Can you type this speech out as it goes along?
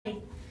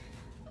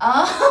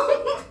I'm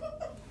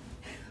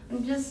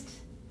just,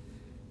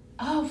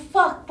 oh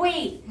fuck,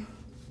 wait.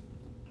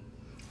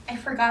 I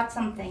forgot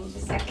something, just a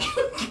second. Where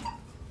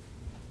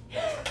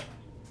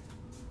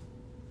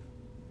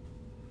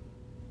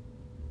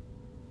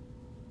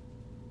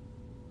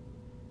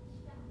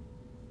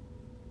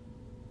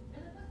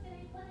the fuck did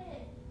I put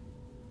it?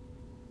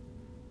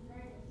 There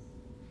it is.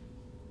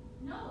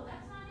 No,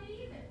 that's not it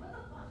either. What the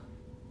fuck?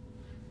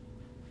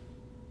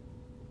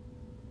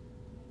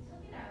 I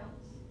took it out.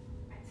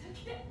 I took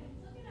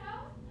it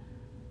out.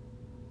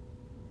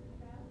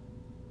 Where the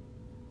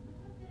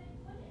fuck did I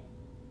put it?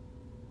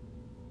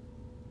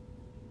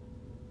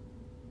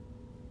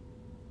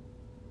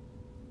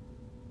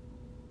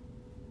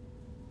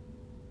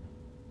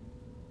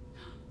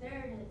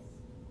 There it is.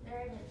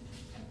 There it is.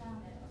 I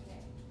found it.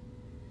 Okay.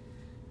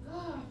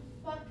 Oh,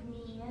 fuck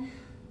me.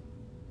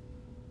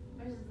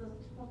 Where's the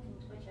fucking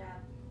Twitch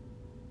app?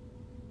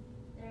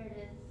 There it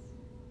is.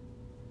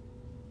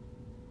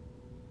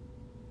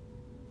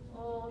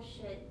 Oh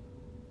shit.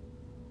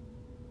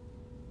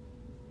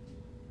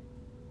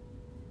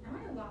 Am I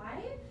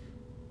live?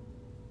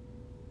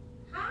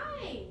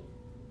 Hi!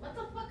 What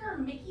the fuck are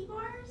Mickey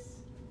bars?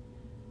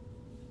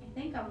 I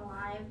think I'm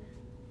live.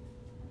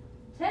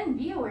 10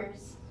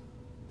 viewers.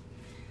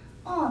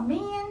 Oh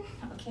man.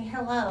 Okay,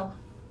 hello.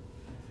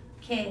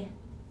 Okay,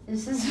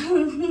 this is I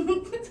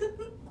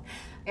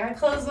gotta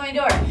close my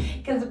door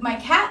because if my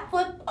cat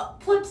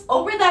flips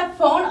over that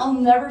phone, I'll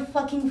never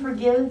fucking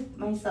forgive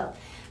myself.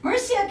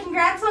 Marcia,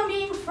 congrats on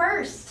being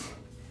first.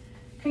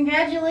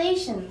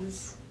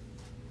 Congratulations.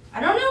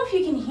 I don't know if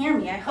you can hear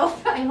me. I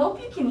hope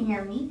you can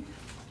hear me.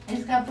 I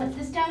just gotta put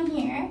this down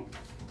here.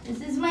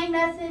 This is my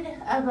method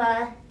of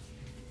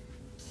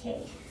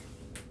okay.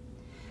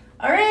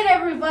 All right,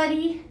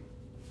 everybody.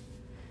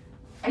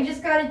 I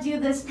just gotta do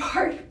this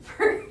part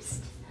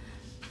first.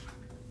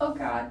 Oh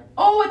God.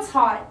 Oh, it's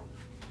hot.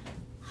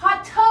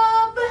 Hot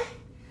tub.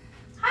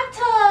 Hot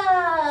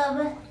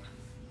tub.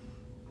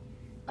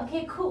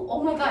 Okay, cool.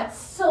 Oh my God,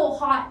 so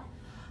hot.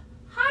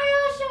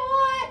 Hi,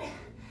 Oshawott.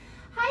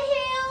 Hi,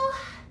 Hale.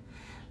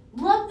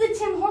 Love the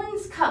Tim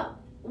Hortons cup.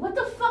 What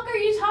the fuck are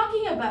you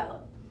talking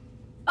about?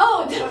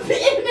 Oh, the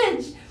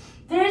image.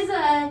 There's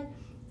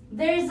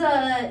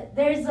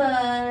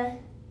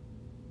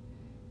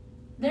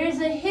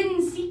a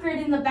hidden secret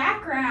in the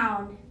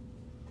background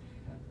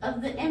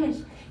of the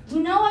image.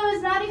 You know, I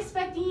was not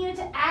expecting you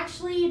to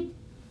actually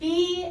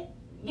be,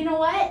 you know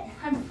what?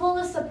 I'm full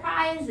of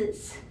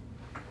surprises.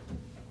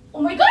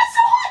 Oh my God, it's so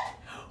hot!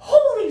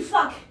 Holy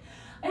fuck!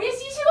 I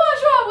miss you too,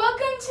 Ashra.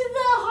 Welcome to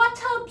the hot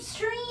tub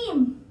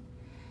stream.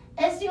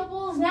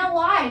 SDO is now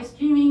live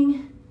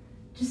streaming,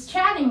 just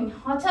chatting,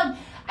 hot tub.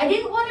 I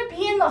didn't want to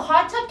be in the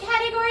hot tub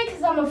category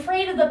because I'm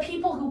afraid of the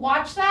people who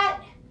watch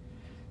that.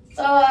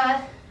 So,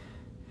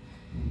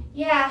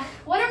 yeah,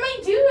 what am I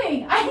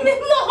doing? I'm in the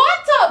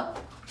hot tub.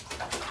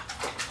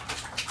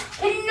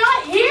 Can you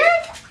not hear?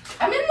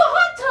 I'm in the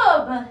hot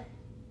tub.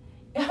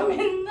 I'm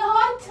in the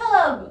hot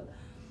tub.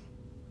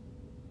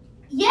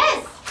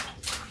 Yes.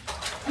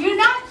 You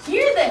not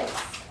hear this?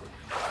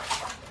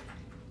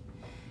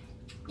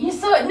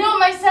 No,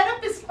 my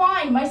setup is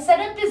fine. My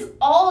setup is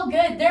all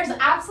good. There's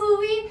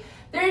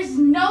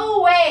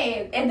no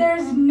way.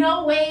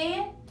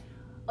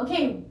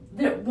 Okay,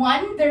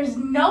 there's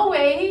no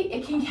way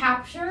it can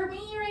capture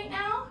me right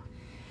now.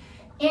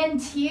 And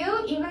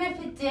two, even if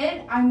it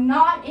did, I'm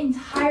not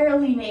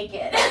entirely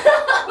naked.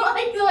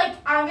 like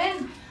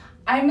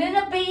I'm in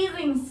a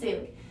bathing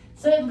suit.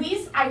 So at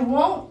least I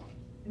won't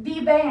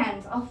be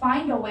banned. I'll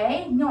find a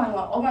way. No, I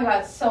won't. Oh my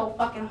God, it's so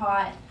fucking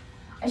hot.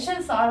 I should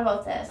have thought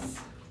about this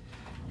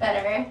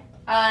better.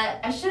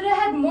 I should have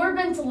had more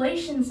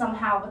ventilation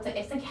somehow, but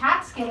if the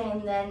cats get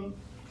in, then,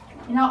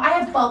 you know, I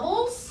have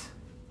bubbles.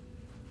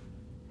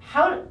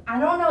 I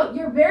don't know,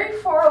 you're very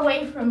far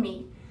away from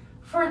me.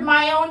 For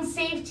my own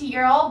safety,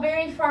 you're all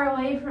very far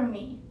away from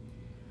me.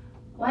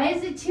 Why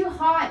is it too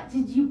hot?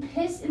 Did you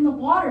piss in the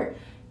water?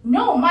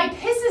 No, my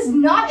piss is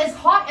not as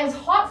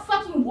hot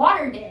fucking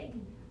water did.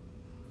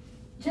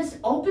 Just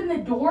open the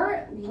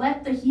door,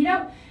 let the heat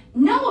out.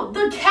 No,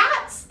 the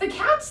cats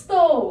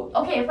though.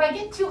 Okay, if I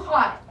get too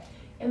hot,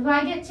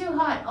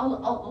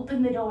 I'll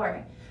open the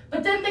door.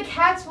 But then the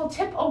cats will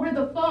tip over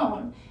the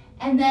phone,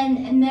 and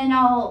then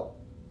I'll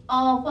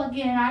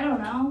fucking, I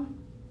don't know.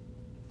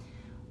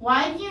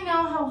 Why do you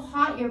know how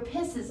hot your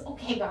piss is?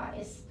 Okay,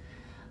 guys,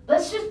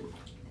 let's just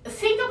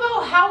think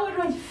about how it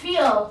would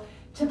feel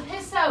to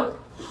piss out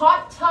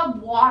hot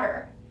tub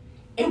water.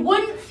 It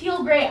wouldn't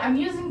feel great. I'm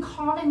using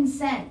common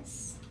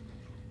sense.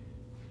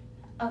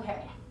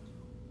 Okay,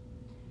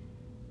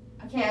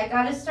 I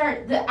gotta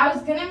start. I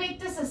was gonna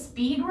make this a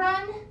speed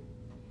run,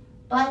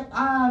 but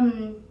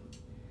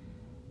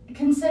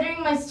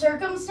considering my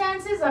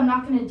circumstances, I'm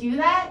not gonna do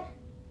that.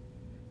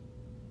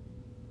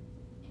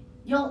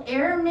 You'll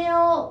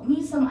airmail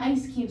me some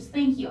ice cubes.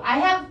 Thank you. I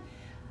have,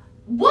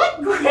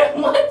 what, Grim?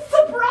 What's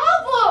the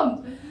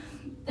problem?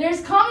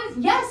 There's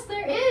yes,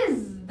 there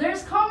is.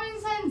 There's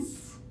common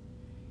sense.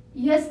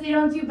 Yes, they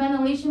don't do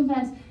ventilation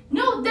fans.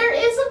 No, there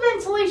is a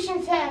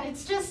ventilation fan.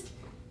 It's just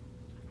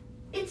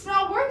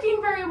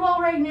very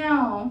well right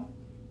now.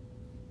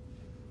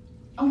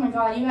 Oh my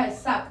god, you guys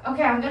suck.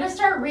 Okay, I'm gonna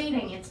start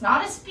reading. It's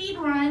not a speed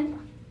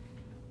run.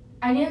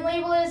 I didn't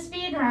label it a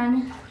speed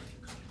run.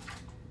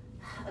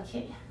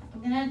 Okay,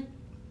 I'm gonna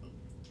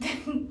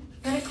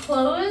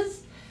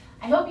close.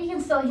 I hope you can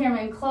still hear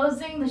me. I'm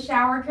closing the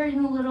shower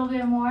curtain a little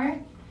bit more.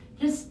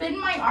 Just spin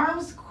my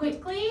arms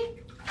quickly.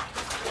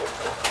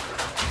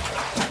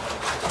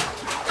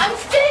 I'm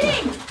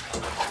spinning!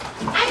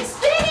 I'm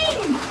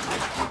spinning!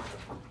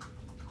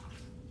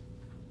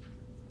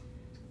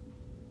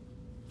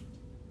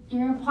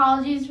 Your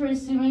apologies for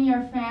assuming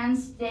your fan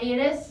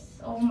status.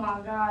 Oh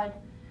my god.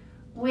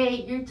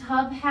 Wait, your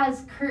tub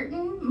has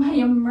curtain? My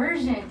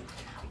immersion.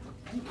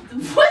 What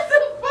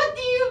the fuck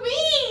do you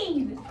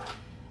mean?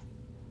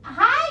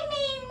 Hi,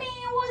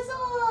 man, what's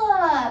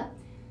up?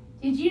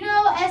 Did you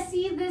know,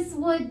 Essie, this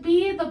would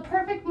be the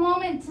perfect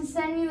moment to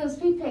send me those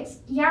feet pics?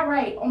 Yeah,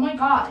 right. Oh my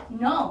god,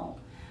 no.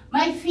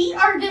 My feet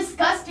are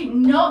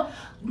disgusting. No,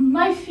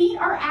 my feet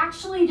are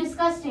actually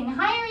disgusting.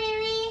 Hi,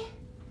 Riri.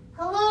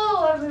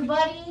 Hello,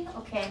 everybody.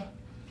 Okay.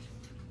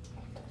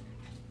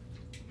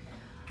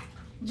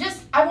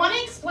 I want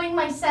to explain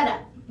my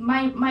setup.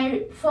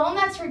 My phone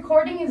that's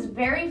recording is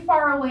very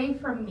far away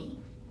from me.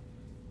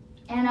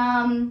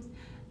 And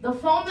the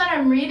phone that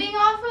I'm reading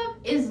off of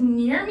is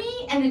near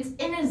me and it's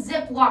in a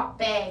Ziploc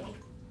bag.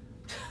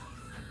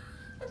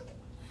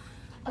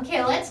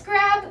 Okay, let's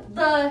grab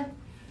the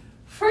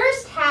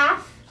first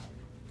half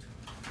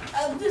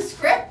of the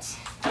script.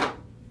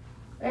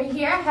 Right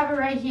here, I have it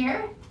right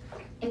here.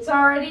 It's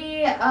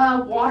already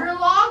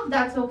waterlogged,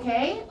 that's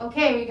okay.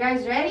 Okay, are you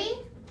guys ready?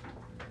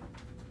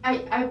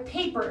 I have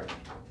paper.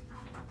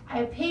 I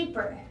have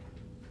paper.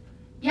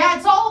 Yeah,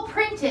 it's all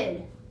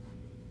printed.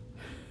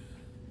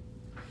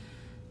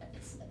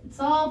 It's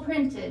all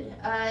printed.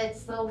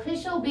 It's the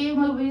official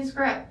B-movie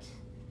script.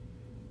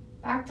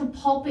 Back to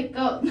pulp it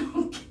goes.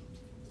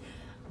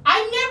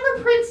 I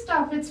never print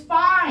stuff, it's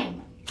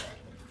fine.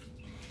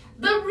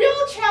 The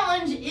real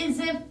challenge is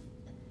if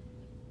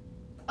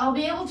I'll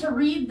be able to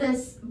read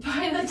this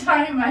by the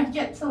time I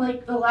get to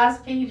like the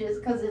last pages,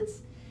 because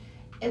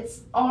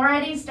it's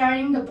already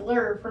starting to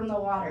blur from the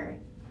water.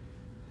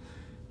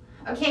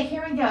 Okay,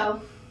 here we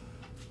go.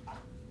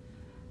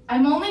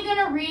 I'm only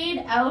gonna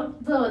read out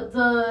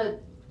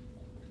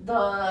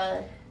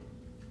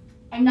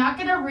I'm not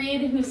gonna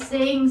read who's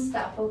saying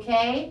stuff,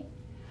 okay?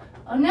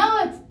 Oh no,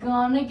 it's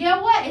gonna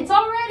get wet. It's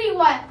already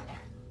wet.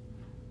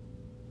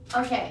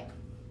 Okay.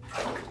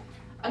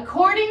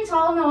 According to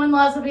all known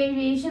laws of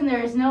aviation,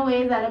 there is no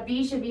way that a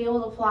bee should be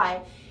able to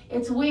fly.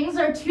 Its wings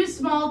are too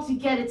small to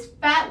get its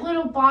fat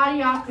little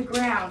body off the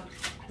ground.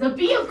 The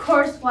bee, of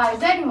course,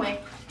 flies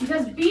anyway,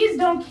 because bees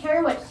don't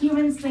care what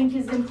humans think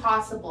is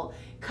impossible.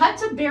 Cut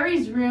to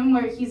Barry's room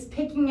where he's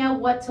picking out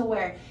what to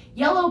wear.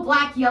 Yellow,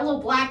 black, yellow,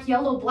 black,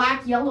 yellow,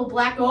 black, yellow,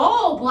 black.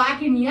 Oh,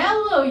 black and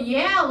yellow.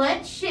 Yeah,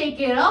 let's shake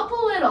it up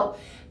a little.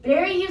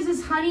 Barry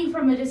uses honey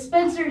from a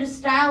dispenser to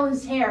style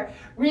his hair,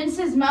 rinse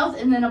his mouth,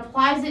 and then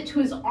applies it to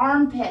his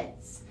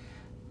armpits.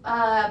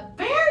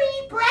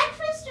 Barry,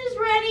 breakfast is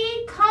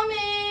ready.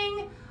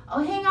 Coming.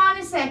 Oh, hang on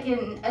a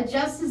second.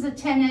 Adjusts his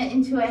antenna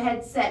into a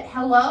headset.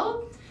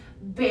 Hello?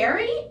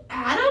 Barry?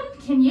 Adam?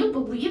 Can you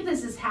believe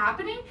this is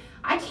happening?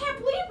 I can't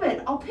believe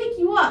it. I'll pick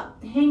you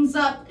up. Hangs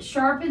up,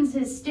 sharpens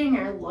his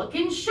stinger.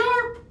 Looking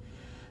sharp.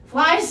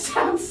 Flies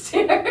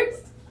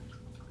downstairs.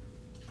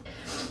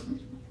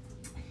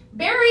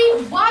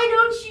 Barry, why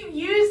don't you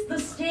use the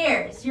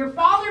stairs? Your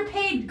father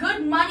paid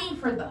good money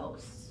for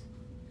those.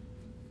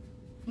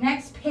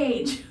 Next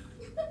page.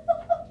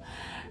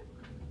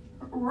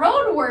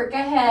 Road work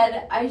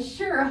ahead. I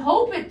sure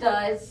hope it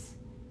does.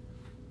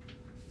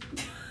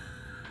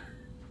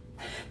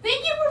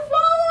 Thank you for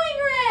following,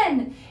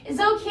 Ren. It's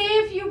okay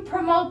if you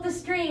promote the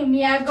stream.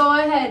 Yeah, go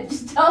ahead.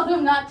 Just tell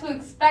them not to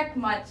expect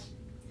much.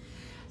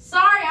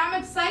 Sorry, I'm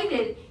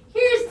excited.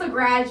 Here's the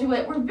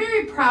graduate. We're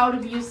very proud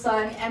of you,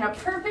 son. And a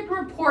perfect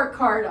report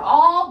card.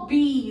 All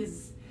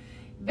B's.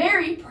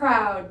 Very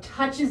proud.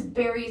 Touches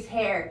Barry's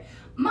hair.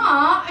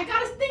 Ma, I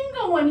got a thing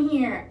going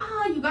here.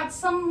 Ah, you got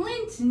some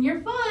lint in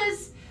your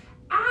fuzz.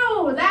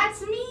 Ow,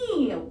 that's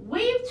me.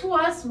 Wave to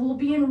us. We'll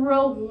be in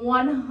row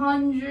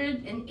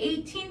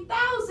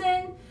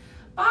 118,000.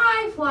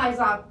 Bye, flies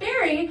off.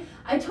 Barry,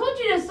 I told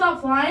you to stop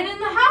flying in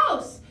the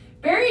house.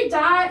 Barry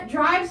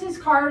drives his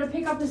car to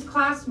pick up his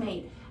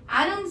classmate.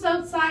 Adam's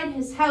outside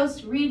his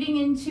house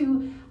reading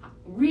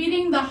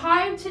the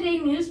Hive Today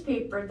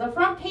newspaper. The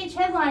front page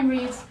headline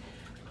reads,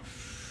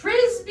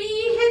 Frisbee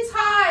hits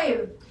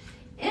Hive.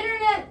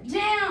 Internet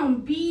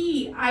down.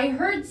 B. I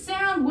heard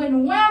sound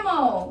when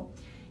whammo.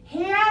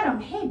 Hey, Adam.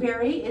 Hey,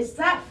 Barry. Is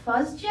that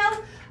fuzz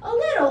gel? A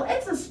little.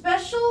 It's a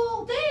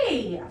special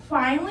day.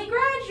 Finally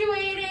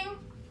graduating.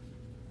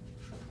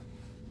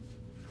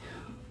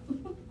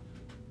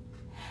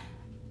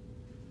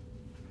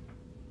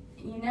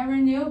 You never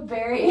knew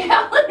Barry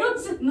Allen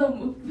was in the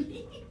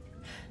movie.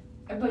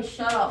 Everybody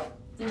shut up.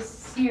 This is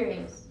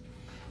serious.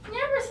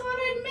 Never thought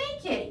I'd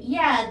make it.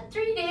 Yeah,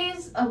 3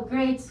 days of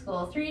grade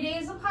school, 3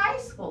 days of high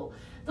school.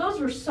 Those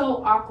were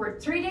so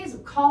awkward. 3 days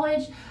of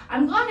college.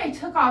 I'm glad I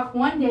took off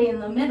one day in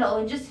the middle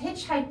and just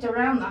hitchhiked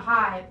around the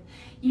hive.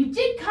 You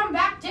did come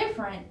back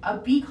different, a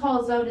bee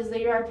calls out as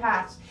they drive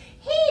past.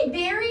 Hey,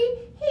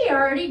 Barry. Hey,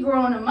 already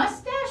growing a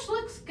mustache?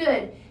 Looks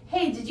good.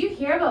 Hey, did you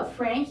hear about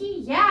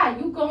Frankie? Yeah,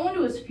 you going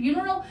to his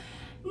funeral?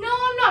 No,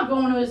 I'm not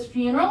going to his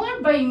funeral.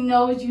 Everybody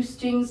knows you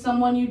sting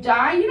someone, you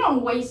die. You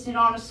don't waste it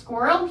on a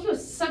squirrel. He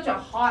was such a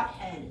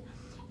hothead.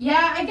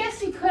 Yeah, I guess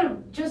he could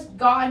have just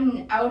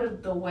gotten out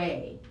of the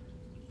way.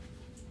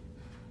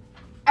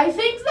 I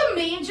think the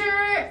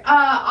major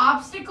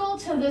obstacle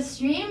to this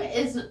stream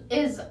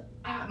is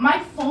my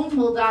phone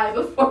will die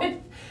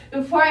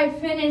before I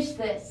finish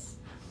this.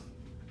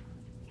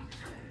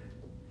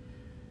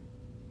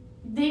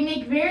 They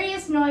make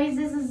various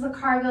noises as the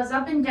car goes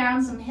up and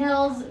down some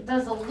hills,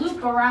 does a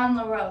loop around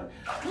the road.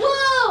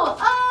 Whoa!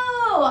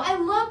 Oh, I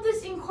love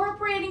this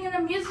incorporating an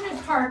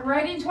amusement park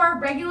right into our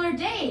regular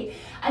day.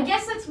 I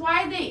guess that's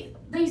why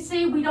they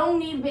say we don't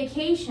need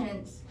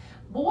vacations.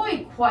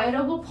 Boy, quite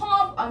of a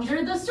pomp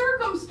under the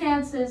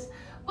circumstances.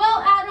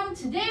 Well, Adam,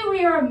 today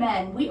we are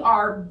men. We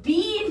are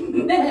bee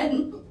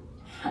men.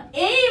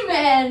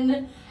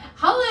 Amen.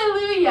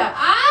 Hallelujah.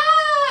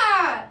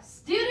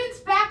 Students,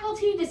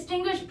 faculty,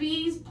 distinguished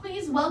bees,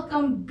 please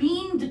welcome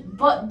Dean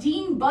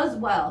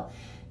Buswell.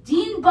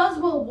 Dean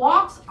Buswell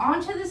walks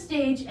onto the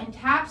stage and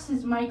taps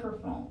his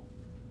microphone.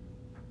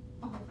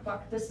 Oh,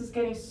 fuck, this is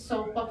getting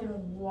so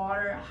fucking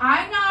water.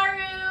 Hi,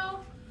 Naru.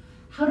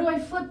 How do I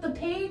flip the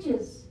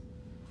pages?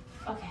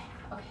 Okay.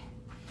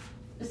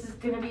 This is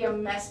going to be a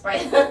mess by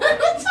the time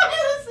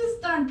this is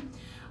done.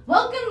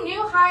 Welcome,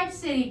 New Hive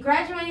City,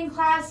 graduating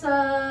class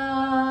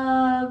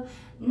of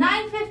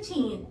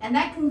 9:15, and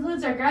that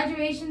concludes our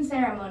graduation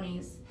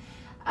ceremonies.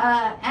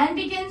 And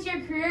begins your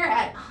career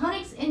at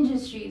Honix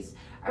Industries.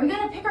 Are we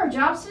going to pick our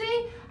jobs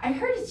today? I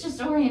heard it's just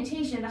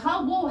orientation.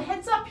 Whoa,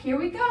 heads up, here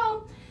we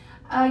go.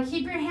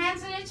 Keep your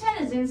hands and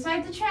antennas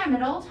inside the tram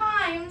at all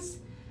times.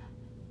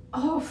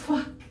 Oh,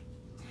 fuck.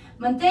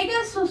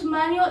 Mantenga sus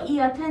manos y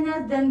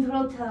antenas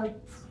dentro del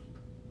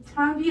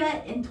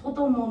tranvía en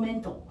todo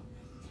momento.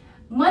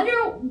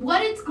 Wonder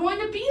what it's going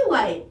to be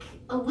like.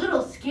 A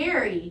little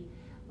scary.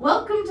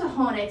 Welcome to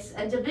Honix,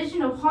 a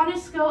division of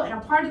Honisco and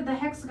a part of the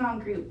Hexagon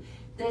Group.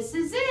 This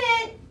is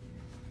it.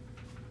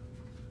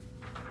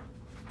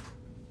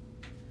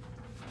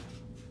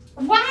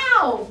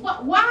 Wow!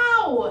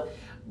 Wow!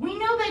 We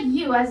know that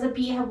you, as a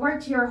bee, have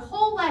worked your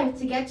whole life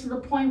to get to the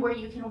point where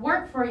you can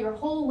work for your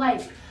whole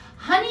life.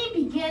 Honey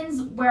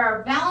begins where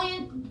our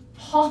valiant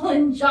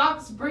pollen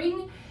jocks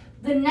bring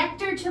the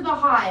nectar to the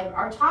hive.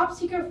 Our top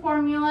secret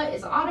formula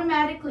is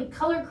automatically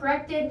color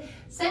corrected,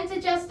 scent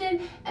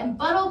adjusted, and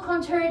bottle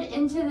contoured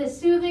into the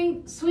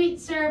soothing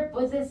sweet syrup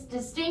with its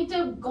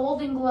distinctive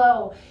golden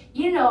glow.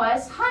 You know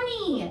us,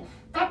 honey.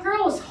 That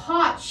girl is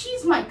hot.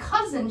 She's my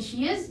cousin,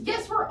 she is.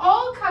 Yes, we're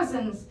all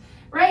cousins.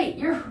 Right,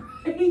 you're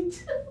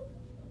right.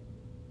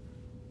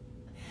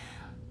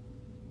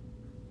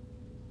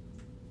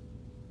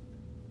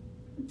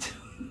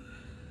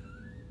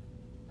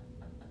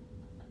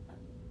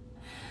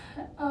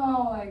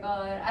 Oh my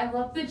god, I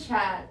love the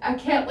chat. I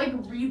can't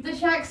read the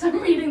chat because I'm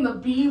reading the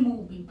Bee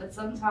Movie, but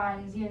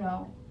sometimes, you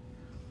know.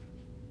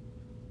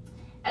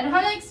 At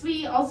Honix,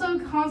 we also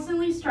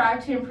constantly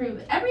strive to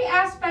improve every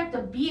aspect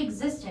of bee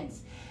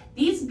existence.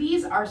 These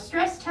bees are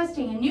stress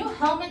testing a new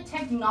helmet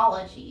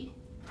technology.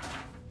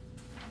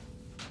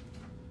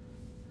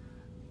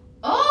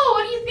 Oh,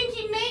 what do you think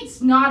he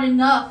makes? Not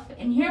enough.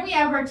 And here we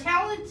have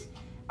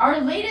our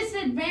latest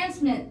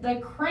advancement, the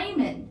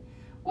Crayman.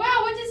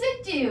 Wow, what does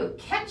it do?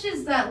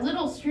 Catches that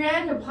little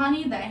strand of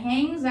honey that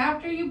hangs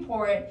after you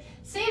pour it.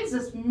 Saves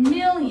us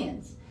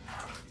millions.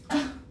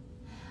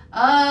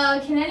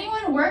 Can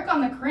anyone work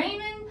on the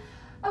Crayman?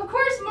 Of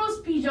course,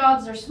 most bee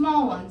jobs are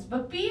small ones,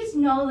 but bees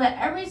know that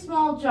every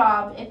small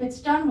job, if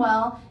it's done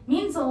well,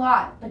 means a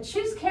lot. But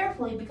choose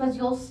carefully because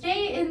you'll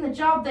stay in the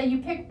job that you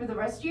pick for the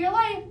rest of your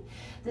life.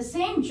 The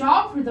same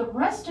job for the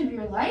rest of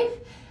your life?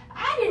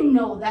 I didn't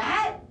know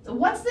that.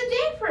 What's the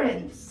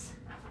difference?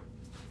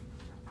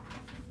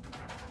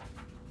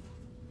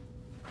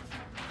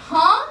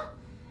 Huh?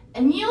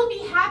 And you'll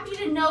be happy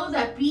to know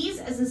that bees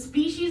as a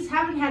species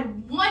haven't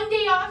had one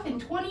day off in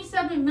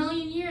 27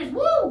 million years.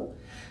 Woo!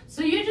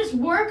 So you just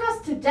work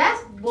us to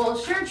death? We'll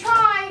sure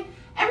try.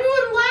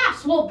 Everyone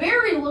laughs while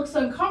Barry looks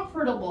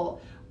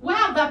uncomfortable.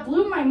 Wow, that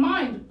blew my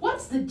mind.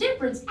 What's the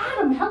difference?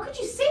 Adam, how could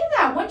you say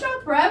that? One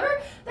job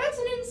forever? That's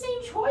an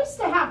insane choice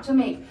to have to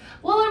make.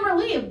 Well, I'm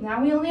relieved. Now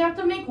we only have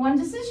to make one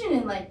decision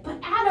in life. But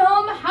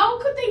Adam, how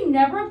could they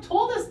never have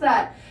told us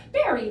that?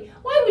 Barry,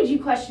 why would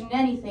you question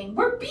anything?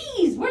 We're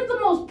bees. We're the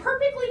most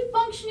perfectly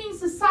functioning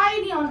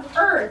society on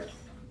Earth.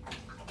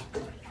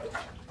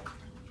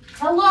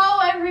 Hello,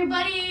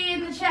 everybody in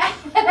the chat.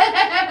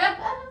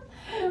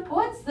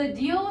 What's the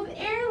deal with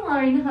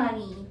airline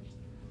honey?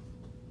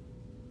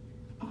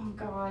 Oh,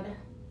 God.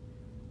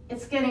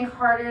 It's getting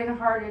harder and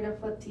harder to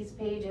flip these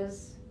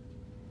pages.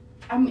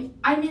 I'm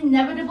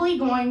inevitably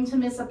going to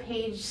miss a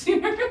page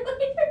sooner or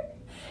later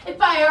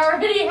if I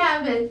already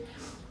haven't.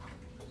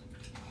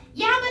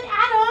 Yeah,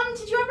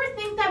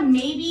 yeah,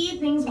 maybe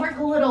things work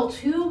a little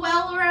too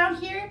well around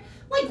here.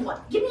 Like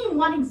what? Give me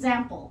one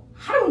example.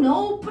 I don't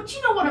know, but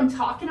you know what I'm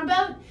talking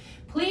about.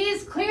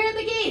 Please clear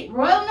the gate.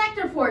 Royal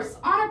Nectar Force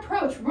on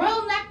approach.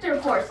 Royal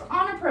Nectar Force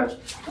on approach.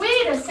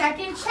 Wait a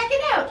second, check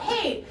it out.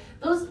 Hey,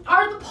 those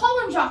are the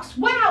pollen jocks.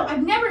 Wow,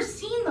 I've never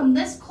seen them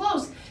this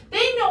close.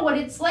 They know what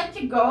it's like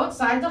to go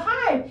outside the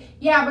hive.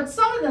 Yeah, but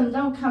some of them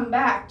don't come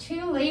back. 2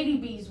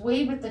 ladybees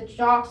wave at the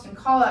jocks and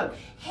call out,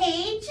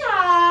 hey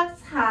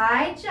jocks,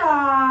 hi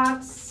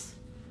jocks.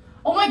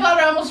 Oh my god,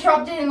 I almost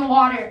dropped it in the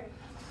water.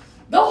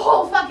 The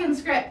whole fucking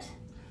script.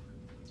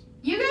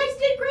 You guys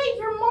did great,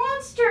 you're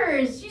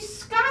monsters. You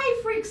sky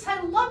freaks,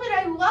 I love it,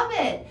 I love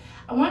it.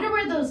 I wonder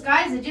where those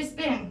guys have just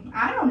been.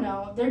 I don't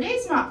know. Their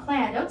day's not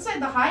planned. Outside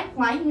the hive,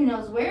 flying who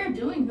knows where,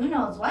 doing who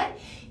knows what.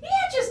 You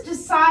can't just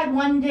decide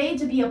one day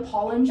to be a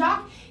pollen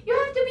jock. You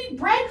have to be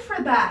bred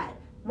for that.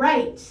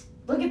 Right.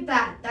 Look at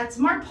that. That's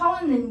more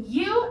pollen than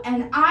you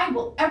and I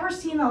will ever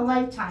see in a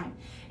lifetime.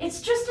 It's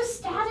just a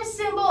status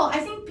symbol. I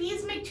think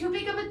bees make too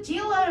big of a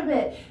deal out of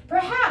it.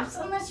 Perhaps,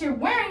 unless you're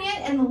wearing it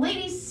and the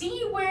ladies see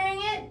you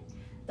wearing it.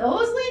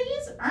 Those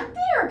ladies, aren't they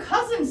our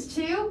cousins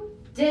too?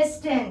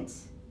 Distant.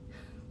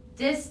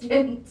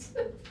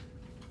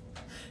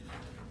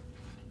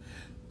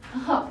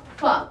 Oh,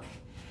 fuck.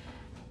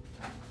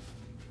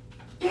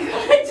 You're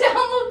gonna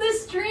download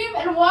this stream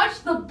and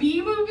watch the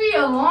Bee movie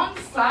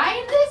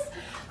alongside this?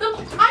 I'm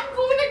going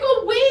to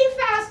go way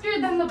faster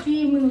than the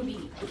Bee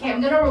movie. Okay,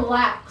 I'm gonna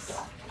relax.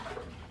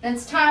 And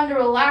it's time to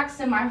relax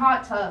in my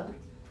hot tub.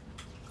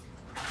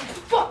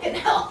 Fucking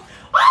hell.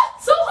 Oh,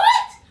 it's so hot!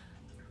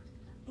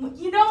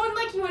 You know when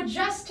like you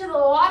adjust to the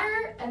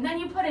water and then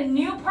you put a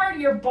new part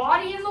of your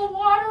body in the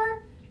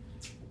water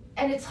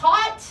and it's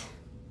hot?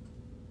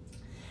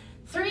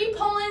 3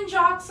 pollen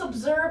jocks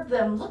observed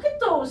them. Look at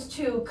those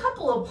 2,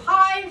 couple of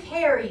hive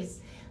Harrys.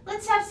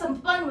 Let's have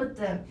some fun with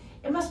them.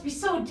 It must be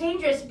so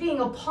dangerous being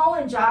a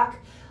pollen jock.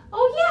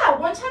 Oh yeah,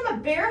 one time a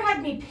bear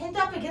had me pinned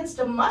up against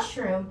a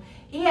mushroom.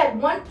 He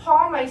had one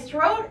paw on my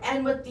throat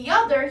and with the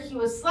other he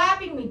was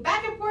slapping me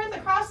back and forth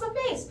across the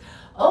face.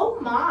 Oh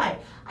my,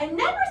 I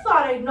never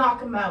thought I'd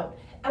knock him out.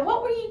 And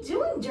what were you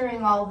doing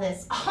during all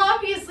this?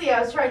 Obviously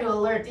I was trying to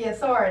alert the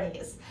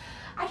authorities.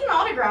 I can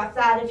autograph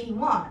that if you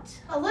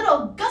want. A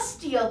little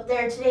gusty out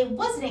there today,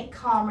 wasn't it,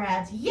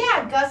 comrades?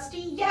 Yeah, gusty,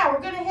 yeah,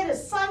 we're gonna hit a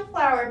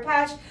sunflower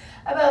patch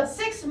about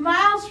 6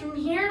 miles from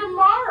here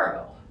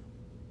tomorrow.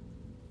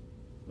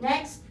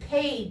 Next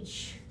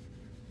page.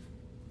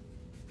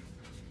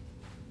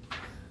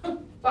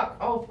 Fuck,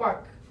 oh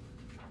fuck.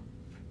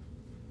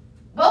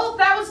 Well, if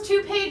that was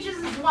 2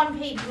 pages, it's 1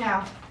 page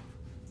now.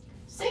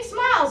 6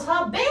 miles,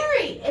 huh?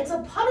 Barry, it's a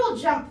puddle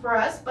jump for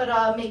us,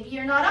 but maybe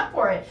you're not up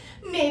for it.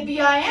 Maybe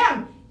I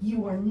am.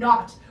 You are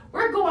not.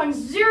 We're going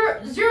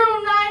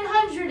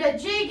 0900 at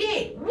J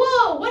Gate.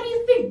 Whoa, what do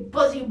you think,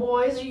 buzzy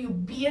boys? Are you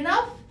B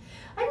enough?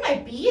 I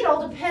might be. It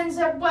all depends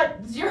on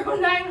what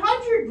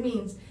 0900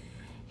 means.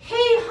 Hey,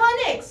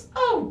 Hunnix.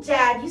 Oh,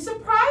 Dad, you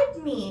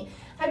surprised me.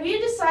 Have you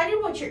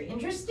decided what you're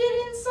interested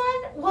in,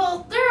 son?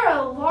 Well, there are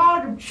a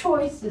lot of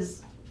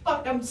choices.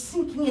 Fuck, I'm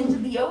sinking into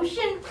the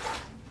ocean.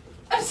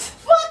 I'm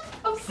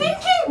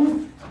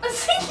sinking! I'm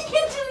sinking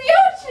into the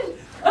ocean!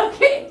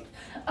 Okay,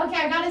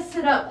 I gotta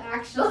sit up,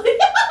 actually.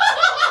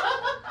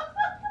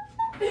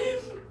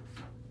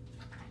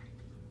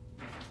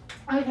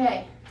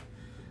 Okay.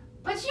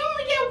 But you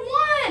only get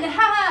 1!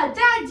 Haha,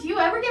 Dad, do you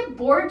ever get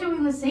bored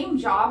doing the same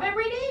job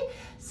every day?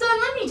 So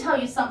let me tell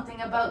you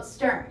something about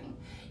stirring.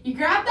 You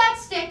grab that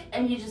stick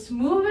and you just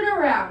move it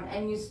around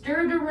and you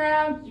stir it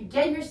around, you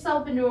get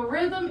yourself into a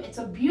rhythm. It's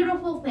a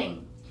beautiful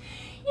thing.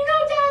 You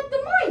know, Dad,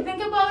 the more I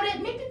think about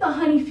it, maybe the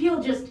honey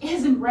field just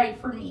isn't right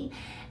for me.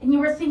 And you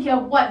were thinking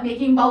of what,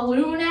 making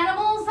balloon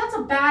animals? That's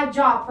a bad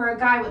job for a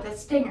guy with a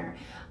stinger.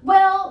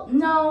 Well,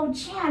 no,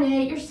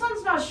 Janet, your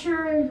son's not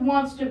sure he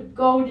wants to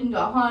go into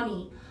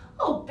honey.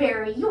 Oh,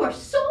 Barry, you are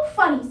so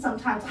funny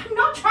sometimes. I'm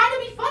not trying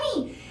to be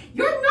funny.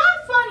 You're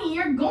not funny.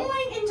 You're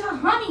going into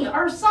honey,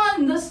 our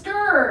son, the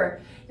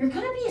stirrer. You're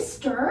going to be a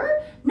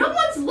stirrer? No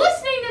one's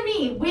listening to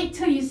me. Wait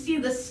till you see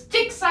the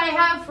sticks I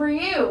have for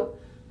you.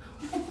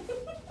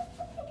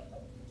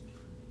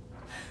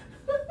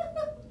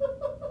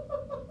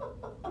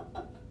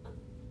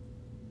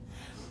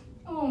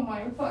 Oh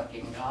my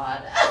fucking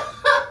god.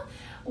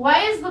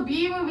 Why is the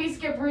Bee movie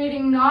skip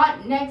reading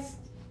not next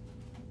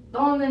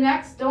on the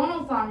next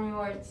Donathon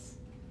rewards?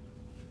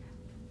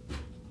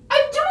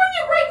 I'm doing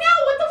it right now!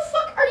 What the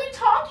fuck are you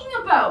talking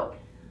about?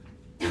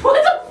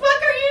 What the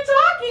fuck are you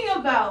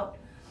talking about?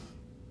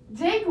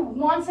 Dig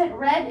wants it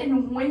red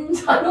in wind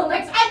tunnel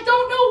next. I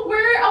don't know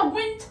where a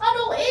wind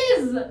tunnel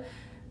is!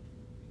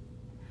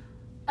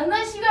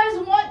 Unless you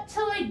guys want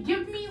to like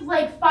give me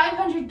like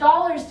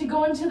 $500 to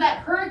go into that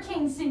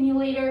hurricane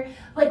simulator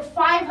like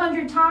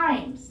 500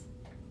 times.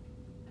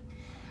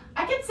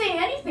 I can say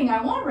anything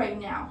I want right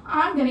now.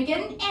 I'm gonna get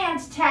an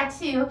ant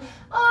tattoo.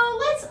 Oh,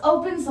 let's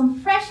open some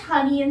fresh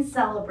honey and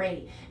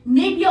celebrate.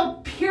 Maybe I'll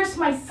pierce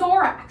my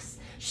thorax,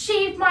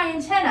 shave my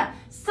antenna,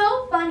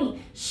 So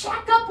funny.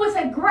 Shack up with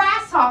a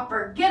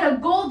grasshopper, get a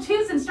gold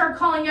tooth, and start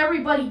calling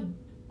everybody.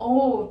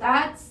 Oh,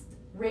 that's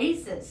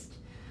racist.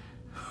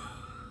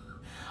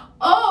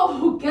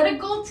 Oh, get a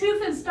gold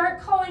tooth and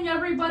start calling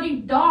everybody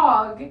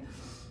dog.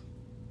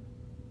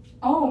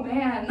 Oh,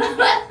 man.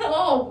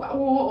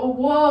 Oh,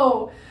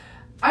 whoa.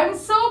 I'm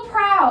so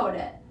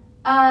proud.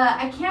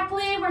 I can't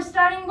believe we're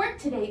starting work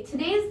today.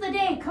 Today's the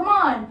day. Come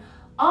on.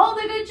 All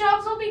the good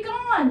jobs will be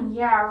gone.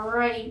 Yeah,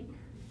 right.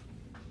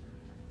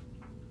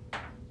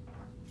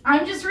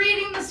 I'm just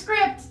reading the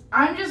script.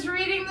 I'm just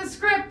reading the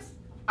script.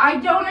 I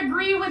don't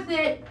agree with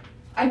it.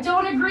 I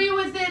don't agree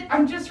with it.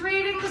 I'm just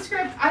reading the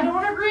script. I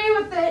don't agree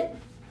with it.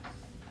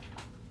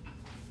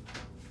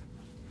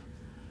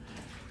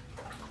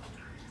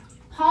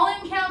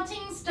 Pollen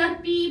counting,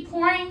 stud bee,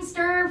 pouring,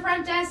 stir,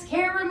 front desk,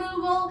 hair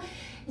removal.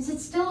 Is it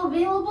still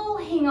available?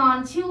 Hang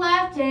on, 2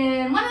 left,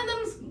 and one of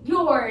them's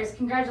yours.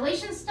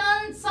 Congratulations,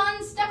 son.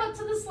 Step up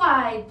to the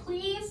slide,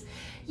 please.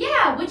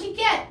 Yeah, what'd you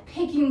get?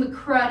 Picking the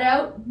crud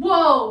out.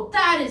 Whoa,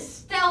 that is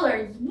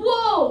stellar.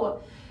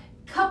 Whoa.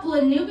 Couple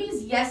of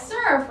newbies. Yes,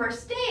 sir, our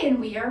first day, and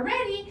we are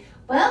ready.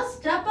 Well,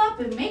 step up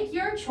and make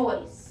your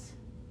choice.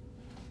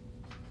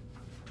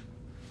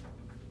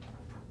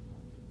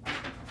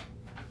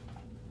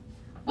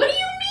 What do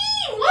you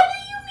mean? What do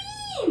you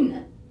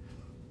mean?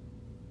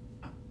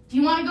 Do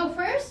you want to go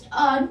first?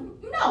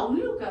 No,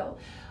 you go.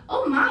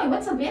 Oh my,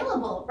 what's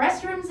available?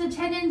 Restrooms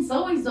attendance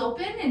always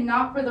open and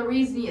not for the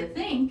reason you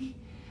think.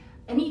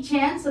 Any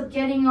chance of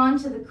getting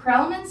onto the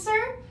Krellman,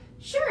 sir?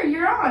 Sure,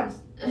 you're on.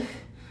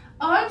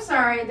 Oh, I'm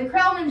sorry, the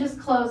Krellman just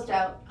closed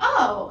out.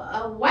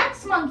 Oh,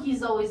 Wax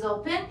Monkey's always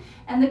open,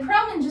 and the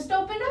Krellman just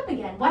opened up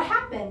again. What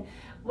happened?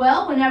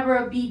 Well, whenever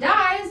a bee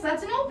dies,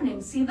 that's an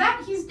opening. See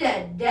that? He's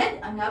dead. Dead,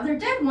 another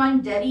dead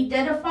one. Deady,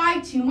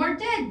 deadify, 2 more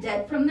dead.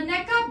 Dead from the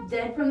neck up,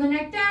 dead from the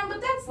neck down,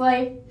 but that's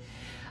life.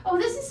 Oh,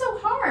 this is so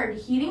hard.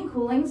 Heating,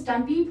 cooling,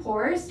 stumpy,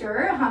 pourer,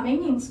 stirrer,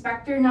 humming,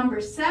 inspector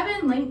number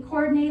 7, link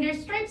coordinator,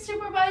 stripe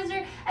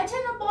supervisor,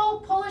 attendant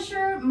ball,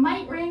 polisher,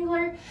 mite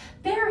wrangler.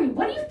 Barry,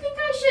 what do you think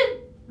I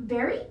should...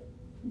 Barry?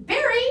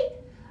 Barry?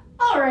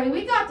 All right,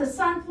 we got the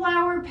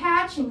sunflower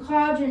patch and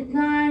quadrant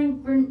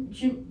 9,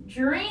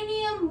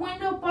 geranium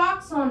window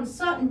box on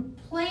Sutton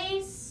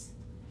Place.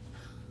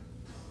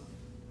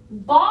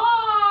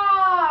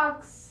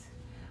 Box!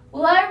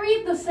 Will I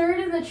read the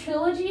 3rd in the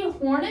trilogy,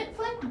 Hornet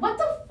Flick? What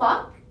the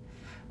fuck?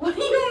 What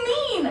do you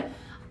mean?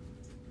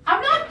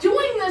 I'm not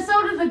doing this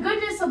out of the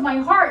goodness of my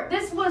heart.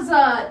 This was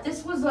a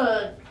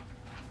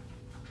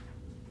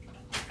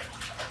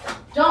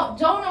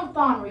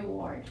donathon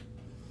reward.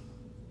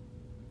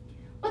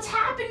 What's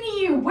happened to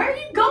you? Where are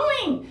you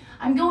going?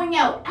 I'm going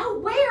out.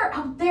 Out where?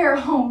 Out there.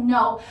 Oh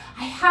no,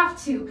 I have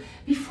to.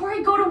 Before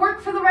I go to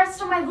work for the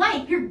rest of my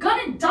life. You're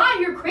gonna die.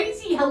 You're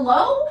crazy.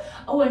 Hello?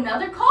 Oh,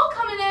 another call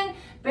coming in.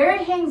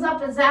 Barry hangs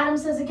up as Adam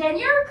says again,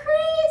 you're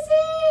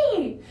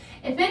crazy!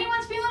 If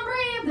anyone's feeling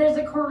brave, there's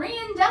a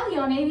Korean deli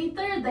on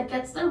 83rd that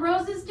gets their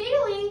roses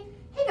daily.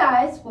 Hey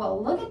guys, well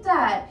look at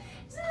that.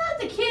 Isn't that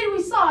the kid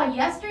we saw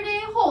yesterday?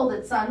 Hold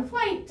it, son.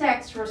 Flight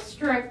text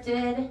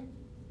restricted.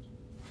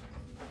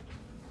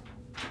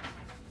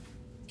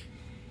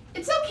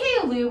 It's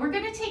okay, Lou. We're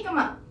gonna take him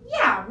up.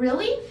 Yeah,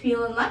 really?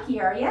 Feeling lucky,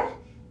 are ya?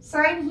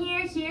 Sign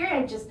here,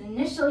 I just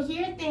initial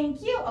here,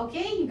 thank you.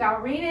 Okay, you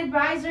got rain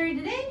advisory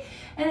today.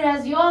 And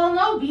as you all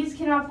know, bees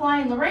cannot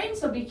fly in the rain,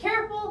 so be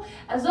careful.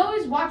 As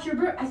always, watch your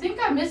brood. I think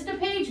I missed a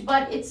page,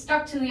 but it's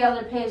stuck to the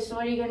other page, so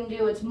what are you gonna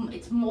do?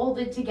 It's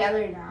molded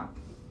together now.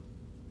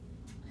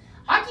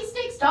 Hockey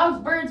sticks, dogs,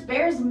 birds,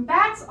 bears, and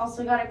bats.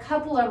 Also got a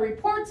couple of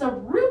reports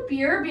of root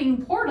beer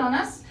being poured on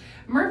us.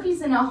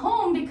 Murphy's in a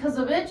home because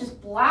of it,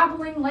 just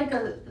blabbling like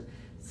a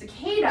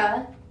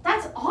cicada.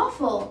 That's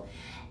awful.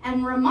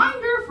 And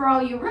reminder for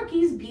all you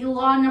rookies, bee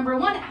law number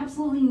 1,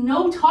 absolutely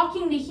no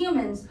talking to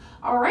humans.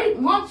 All right,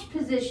 launch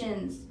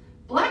positions.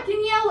 Black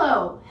and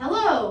yellow.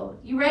 Hello,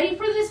 you ready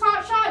for this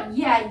hot shot?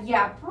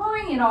 Yeah,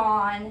 bring it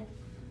on.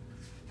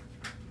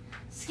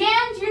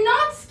 Scammed? You're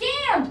not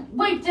scammed.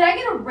 Wait, did I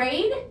get a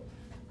raid?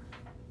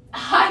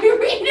 Hi,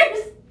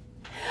 readers.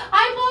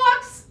 Hi,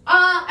 Box.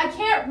 I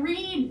can't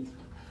read.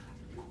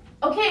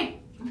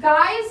 Okay,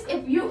 guys,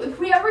 if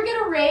we ever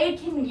get a raid,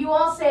 can you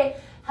all say,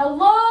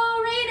 hello,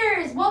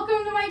 raiders,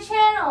 welcome to my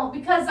channel,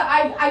 because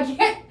I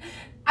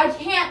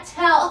can't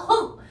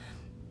tell.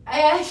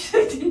 I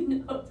actually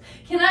didn't know.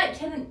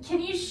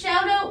 Can you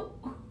shout out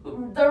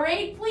the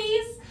raid,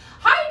 please?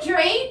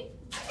 Hydrate.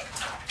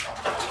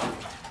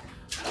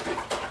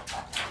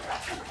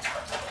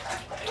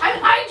 I'm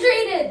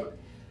hydrated.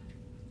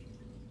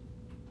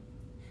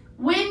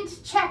 Wind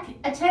check,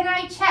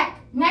 antennae check,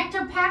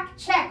 nectar pack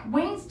check,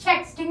 wings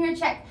check, stinger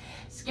check.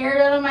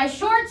 Scared out of my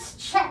shorts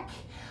check.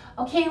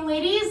 Okay,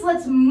 ladies,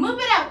 let's move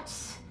it out.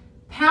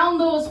 Pound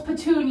those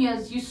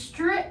petunias. You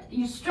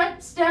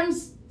strut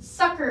stems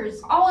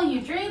suckers. All of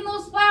you, drain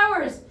those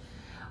flowers.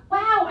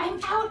 Wow, I'm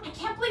out. I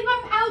can't believe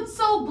I'm out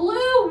so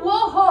blue.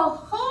 Whoa, ho,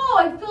 ho.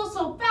 I feel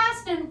so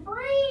fast and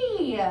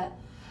free.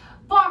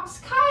 Box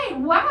kite.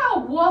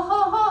 Wow. Whoa,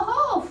 ho, ho,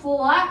 ho.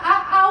 Full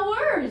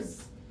hours.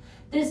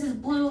 This is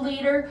blue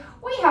leader.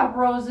 We have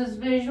roses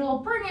visual.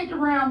 Bring it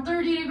around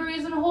 30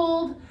 degrees and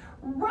hold.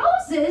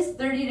 Roses,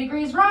 30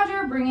 degrees,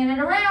 Roger. Bringing it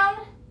around.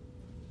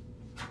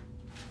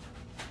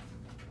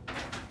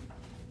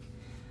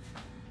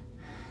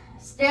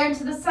 Stand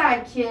to the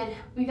side, kid.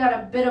 We got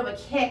a bit of a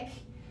kick.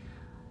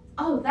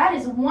 Oh, that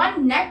is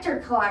one nectar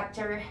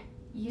collector.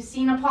 You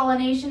seen a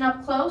pollination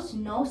up close?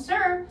 No,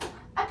 sir.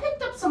 I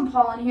picked up some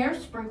pollen here.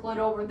 Sprinkle it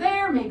over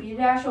there, maybe a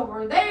dash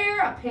over there,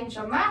 a pinch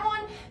on that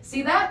one.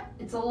 See that?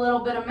 It's a little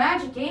bit of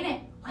magic, ain't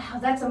it? Wow,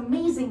 that's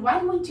amazing. Why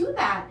do we do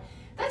that?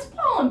 That's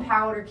pollen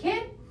powder,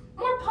 kid.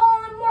 More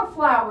pollen, more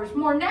flowers,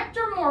 more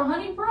nectar, more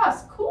honey for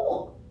us.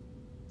 Cool.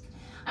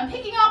 I'm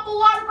picking up a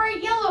lot of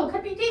bright yellow.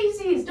 Could be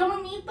daisies.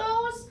 Don't we need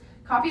those?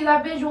 Copy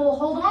that visual.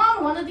 Hold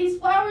on. One of these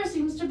flowers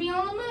seems to be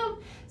on the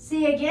move.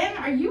 See again,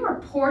 are you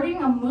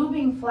reporting a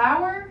moving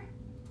flower?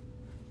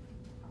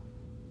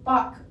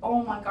 Fuck.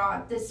 Oh my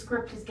god, this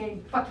script is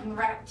getting fucking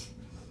wrecked.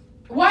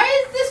 Why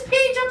is this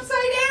page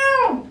upside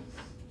down?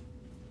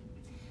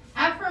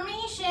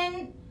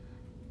 Affirmation.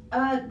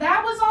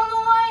 That was on the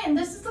line.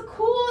 This is the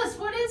coolest.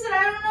 What is it?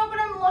 I don't know, but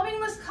I'm loving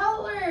this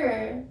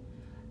color.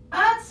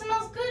 It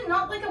smells good.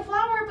 Not like a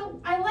flower, but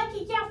I like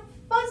it. Yeah,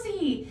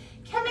 fuzzy.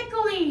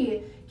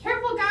 Chemically.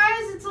 Careful,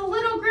 guys. It's a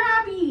little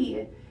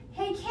grabby.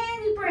 Hey,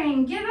 Candy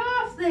Brain, get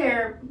off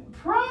there.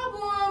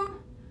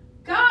 Problem.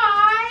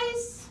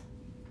 Guys.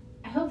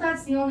 I hope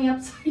that's the only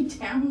upside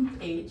down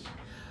page.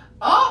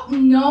 Oh,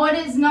 no, it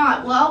is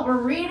not. Well, we're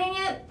reading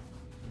it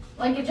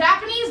like a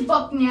Japanese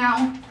book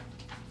now.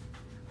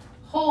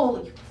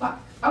 Holy fuck.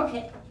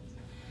 Okay.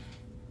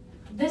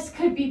 This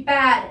could be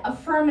bad.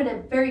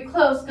 Affirmative. Very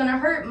close. Gonna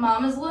hurt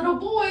Mama's little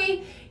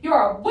boy.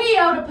 You're way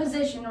out of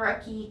position,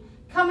 rookie.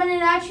 Coming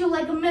in at you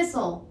like a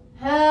missile.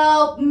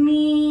 Help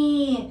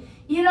me.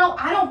 You know,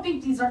 I don't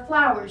think these are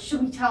flowers.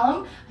 Should we tell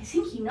him? I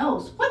think he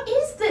knows. What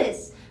is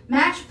this?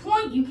 Match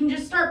point. You can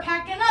just start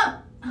packing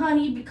up,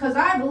 honey, because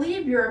I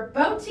believe you're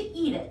about to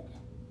eat it.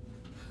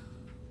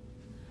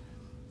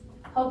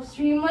 Hope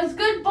stream was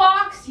good,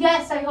 Box.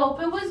 Yes, I hope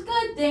it was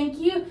good. Thank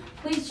you.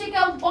 Please check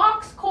out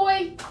Box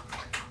Koi.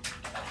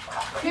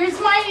 Here's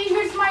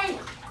my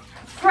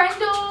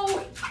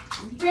friendo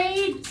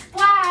raid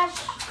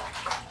splash.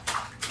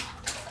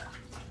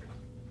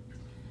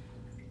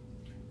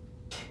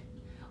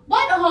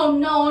 What? Oh,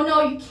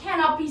 no, you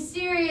cannot be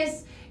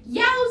serious.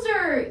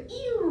 Yowzer!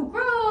 Ew,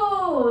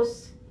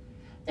 gross.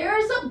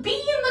 There's a bee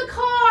in the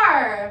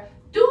car.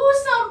 Do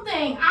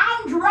something.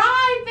 I'm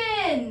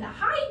driving.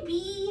 Hi,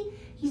 bee.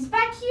 He's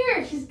back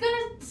here. He's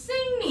gonna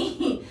sting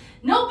me.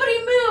 Nobody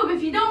move.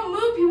 If you don't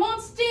move, he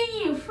won't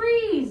sting you.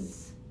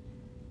 Freeze.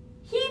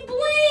 He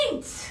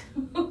blinked.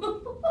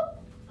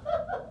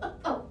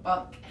 Oh,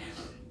 fuck.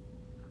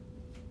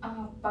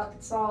 Oh, fuck.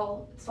 It's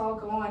all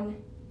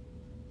going.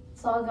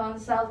 It's all going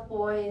south,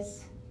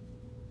 boys.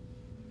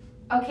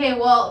 Okay,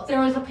 well, if there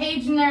was a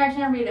page in there, I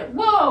can't read it.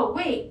 Whoa,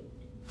 wait.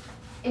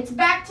 It's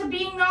back to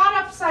being not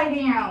upside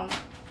down.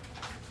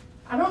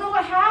 I don't know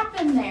what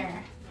happened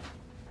there.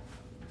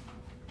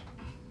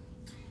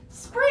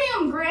 Spray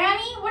him,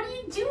 Granny. What are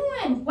you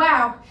doing?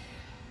 Wow.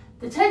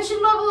 The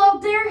tension level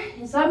out there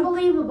is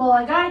unbelievable.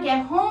 I gotta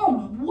get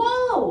home.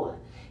 Whoa.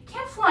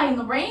 Can't fly in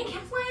the rain.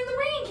 Can't fly in the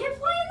rain. Can't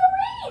fly in the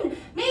rain.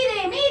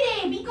 Mayday,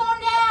 mayday. Be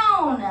going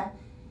down.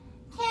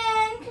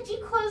 Ken, could you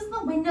close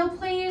the window,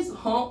 please?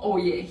 Huh? Oh,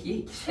 yeah.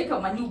 Check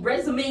out my new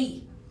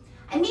resume.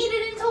 I made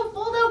it into a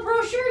fold-out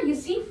brochure. You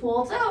see,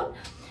 folds out.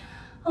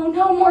 Oh,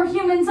 no more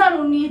humans. I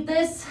don't need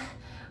this.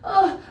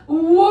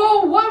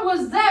 Whoa, what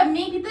was that?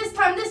 Maybe this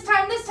time. This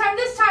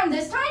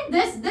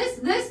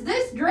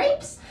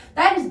drapes?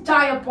 That is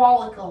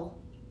diabolical.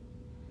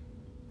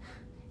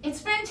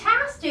 It's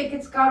fantastic.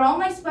 It's got all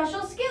my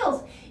special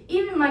skills.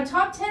 Even my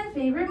top 10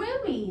 favorite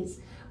movies.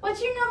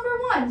 What's your number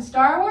one?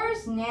 Star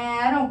Wars? Nah,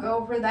 I don't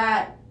go for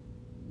that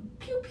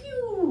pew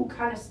pew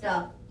kind of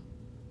stuff.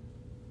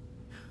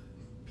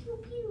 Pew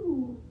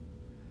pew.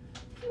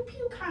 Pew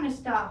pew kind of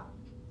stuff.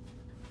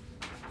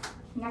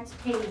 Next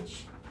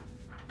page.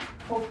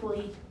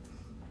 Hopefully.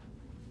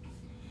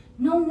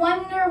 No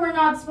wonder we're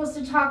not supposed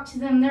to talk to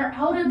them. They're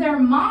out of their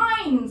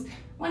minds.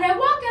 When I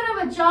walk out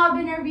of a job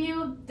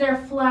interview, they're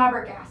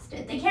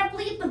flabbergasted. They can't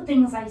believe the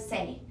things I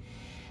say.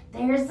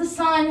 There's the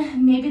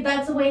sun. Maybe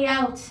that's a way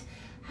out.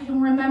 I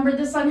don't remember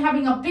the sun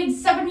having a big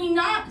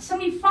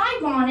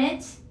 75 on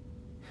it.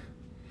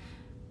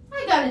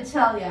 I gotta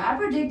tell you, I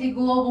predicted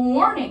global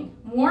warming.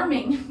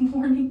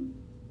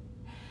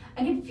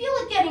 I could feel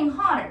it getting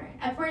hotter.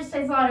 At first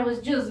I thought it was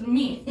just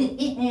me.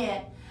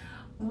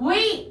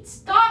 Wait,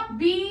 stop,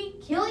 bee.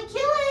 Kill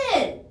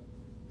it.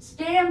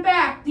 Stand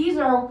back. These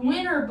are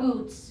winter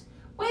boots.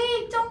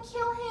 Wait, don't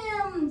kill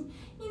him.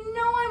 You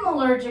know I'm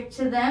allergic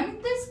to them.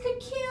 This could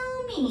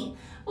kill me.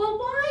 Well,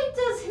 why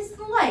does his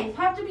life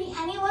have to be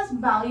any less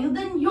value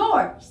than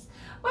yours?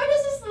 Why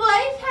does his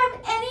life have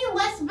any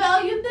less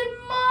value than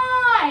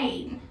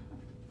mine?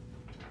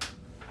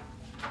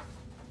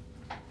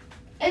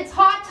 It's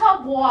hot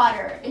tub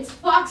water. It's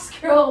Fox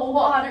Girl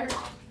water.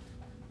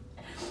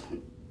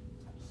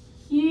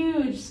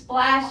 Huge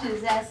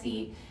splashes,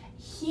 Essie.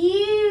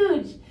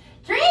 huge.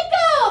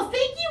 Draco,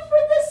 thank you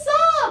for the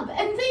sub.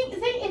 And thank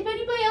if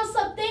anybody else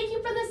sub, thank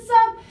you for the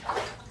sub.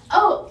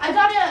 Oh,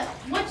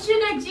 what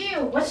should I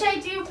do? What should I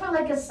do for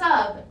like a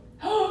sub?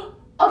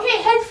 Okay,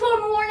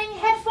 headphone warning,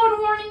 headphone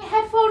warning,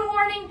 headphone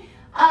warning.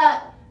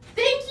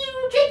 Thank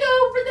you,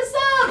 Draco, for the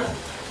sub.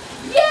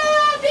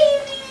 Yeah,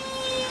 baby!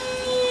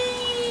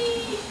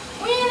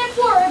 We're in it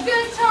for a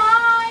good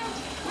time.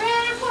 We're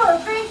in it for a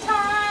great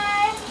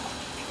time.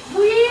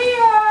 We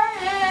are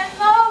in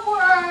the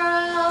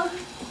world,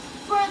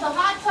 for the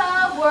hot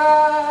tub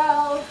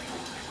world.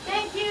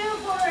 Thank you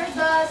for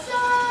the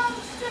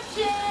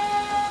subscription,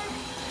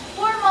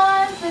 4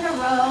 months in a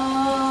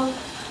row.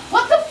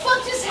 What the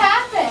fuck just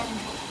happened?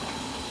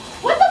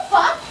 What the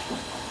fuck?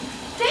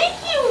 Thank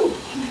you,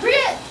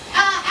 Grit,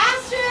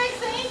 Asterix,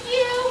 thank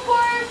you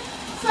for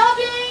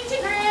subbing to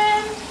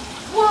Grim.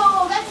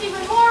 Whoa, that's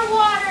even more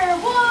water.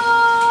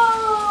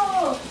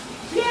 Whoa!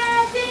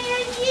 Yeah,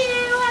 thank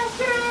you,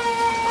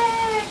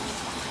 Asterix.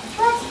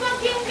 Let's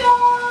fucking go!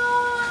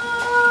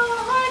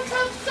 Hot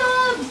tub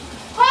subs!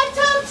 Hot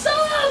tub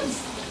subs!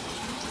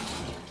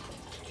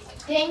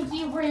 Thank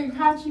you for your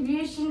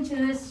contribution to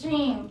this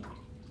stream.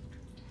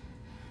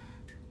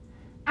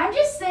 I'm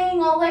just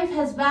saying all life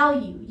has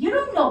value. You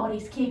don't know what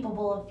he's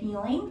capable of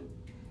feeling.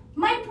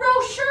 My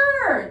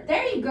brochure!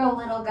 There you go,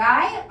 little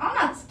guy. I'm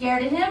not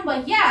scared of him,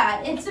 but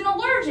yeah, it's an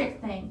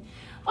allergic thing.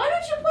 Why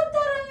don't you put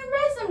that on your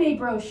resume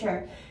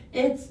brochure?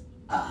 It's,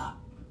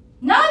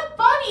 not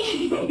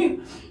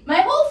funny.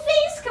 My whole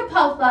face could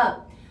puff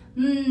up.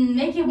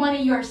 Make it one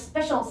of your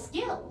special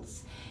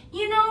skills.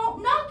 You know,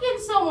 knocking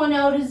someone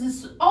out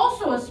is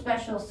also a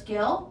special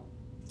skill.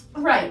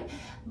 Right.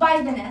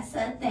 Bye,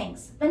 Vanessa.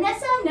 Thanks.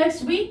 Vanessa,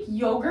 next week,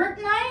 yogurt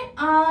night?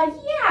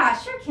 Yeah,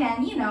 sure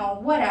can. You know,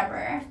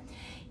 whatever.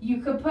 You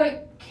could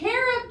put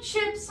carrot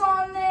chips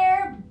on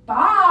there.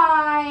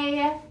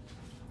 Bye.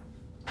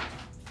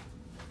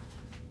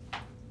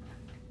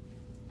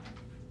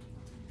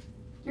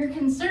 You're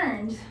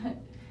concerned.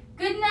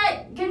 Good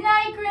night,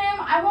 Grim.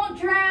 I won't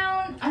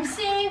drown. I'm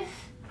safe.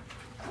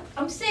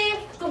 I'm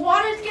safe. The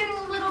water's getting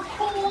a little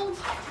cold.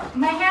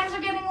 My hands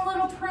are getting a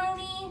little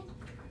pruny,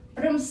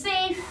 but I'm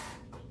safe.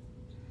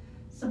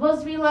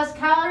 Supposed to be less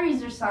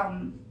calories or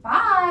something.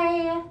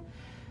 Bye.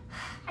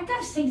 I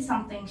gotta say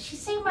something. She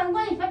saved my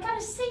life. I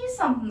gotta say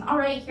something. All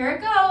right, here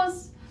it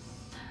goes.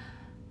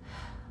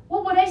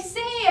 What would I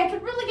say? I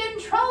could really get in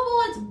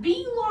trouble. It's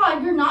bee law.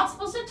 You're not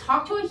supposed to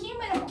talk to a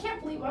human. I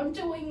can't believe I'm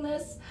doing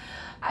this.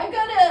 I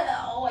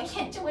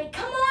can't do it.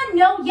 Come on.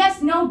 No,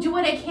 yes, no, do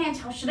it. I can't.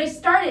 How should I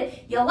start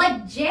it? You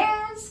like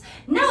jazz?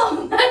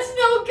 No, that's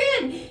no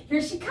good.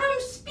 Here she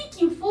comes. Speak,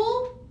 you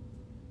fool.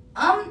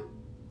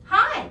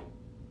 Hi.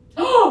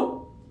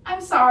 Oh,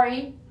 I'm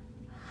sorry.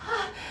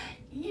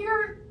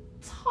 You're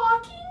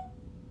talking?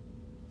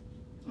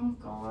 Oh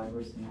God,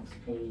 where's the next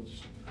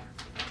page?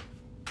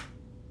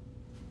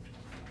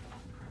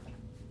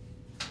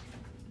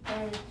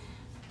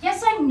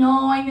 Yes, I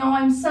know,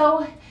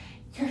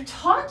 you're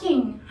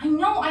talking. I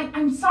know,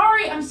 I'm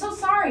sorry, I'm so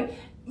sorry.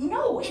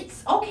 No,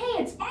 it's okay,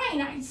 it's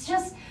fine. It's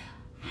just,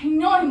 I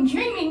know I'm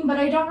dreaming, but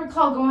I don't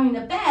recall going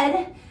to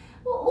bed.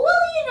 Well,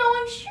 you know,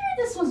 I'm sure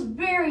this was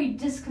very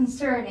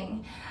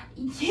disconcerting.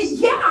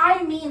 Yeah,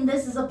 I mean,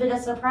 this is a bit of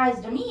a surprise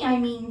to me. I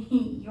mean,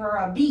 you're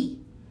a bee.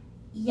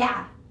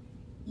 Yeah,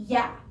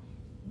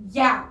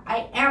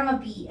 I am a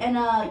bee. And,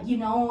 you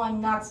know,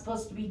 I'm not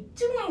supposed to be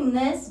doing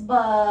this,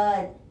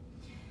 but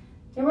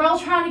they were all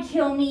trying to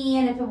kill me.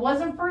 And if it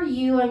wasn't for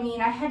you, I mean,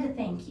 I had to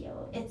thank you.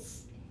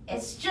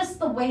 It's just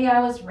the way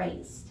I was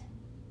raised.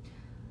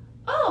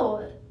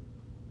 Oh,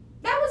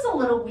 that was a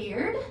little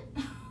weird.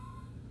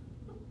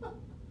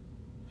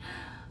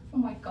 Oh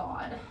my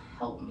God,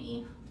 help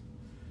me.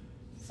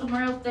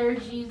 Somewhere out there,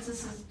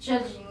 Jesus is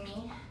judging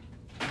me.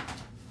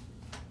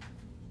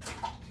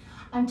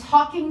 I'm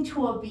talking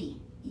to a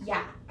bee.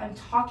 Yeah, I'm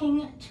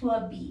talking to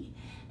a bee.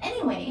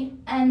 Anyway,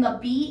 and the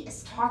bee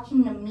is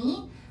talking to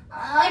me.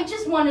 I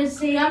just want to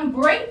say I'm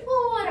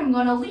grateful and I'm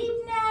going to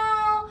leave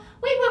now.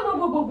 Wait.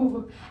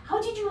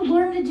 How did you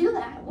learn to do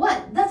that?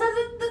 What? That's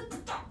the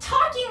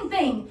talking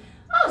thing.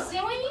 Oh,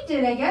 same way you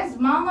did, I guess.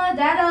 Mama,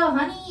 Dada,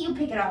 honey, you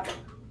pick it up.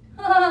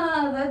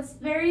 That's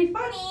very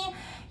funny.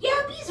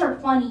 Yeah, bees are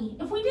funny.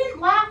 If we didn't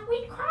laugh,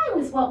 we'd cry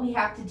with what we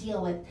have to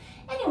deal with.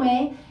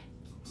 Anyway,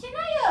 can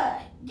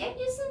I get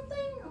you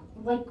something?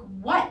 Like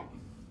what?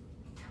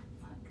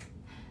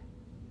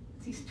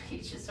 These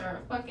pages are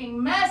a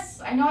fucking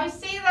mess. I know I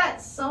say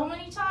that so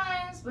many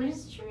times, but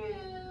it's true.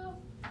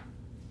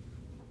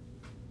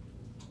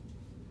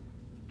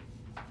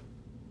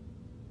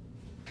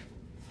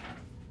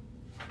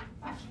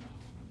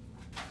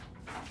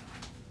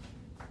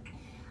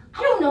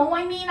 I don't know.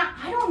 I mean,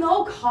 I don't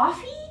know.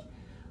 Coffee?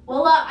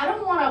 Well, I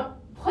don't want to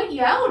put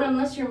you out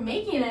unless you're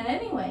making it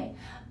anyway.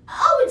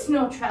 Oh, it's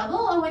no trouble.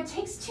 Oh, it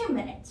takes 2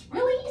 minutes.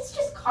 Really? It's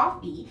just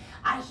coffee.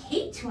 I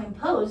hate to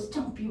impose.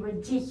 Don't be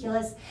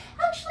ridiculous.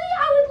 Actually,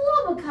 I would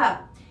love a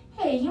cup.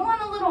 Hey, you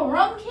want a little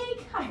rum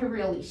cake? I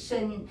really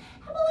shouldn't.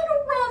 Have a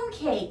little rum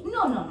cake.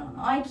 No,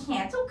 I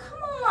can't. Oh,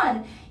 come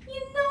on. You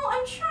know,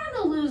 I'm trying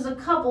to lose a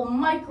couple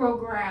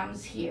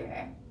micrograms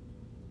here.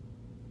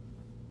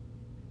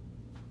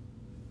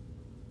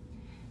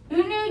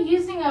 Who knew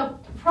using a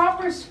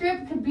proper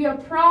script could be a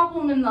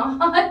problem in the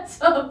hot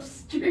tub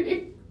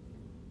stream?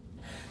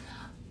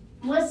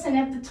 Listen,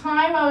 at the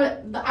time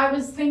I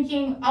was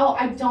thinking, oh,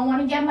 I don't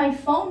want to get my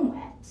phone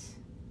wet.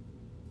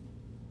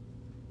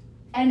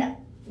 And,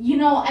 you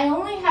know, I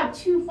only have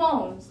 2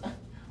 phones.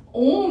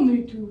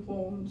 Only 2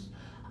 phones.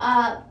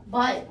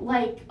 But,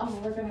 like, oh,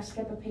 we're going to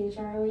skip a page,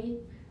 are we?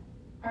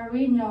 Are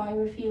we? No, I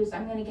refuse.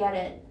 I'm going to get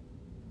it.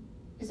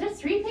 Is there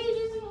 3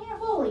 pages in here?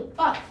 Holy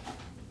fuck.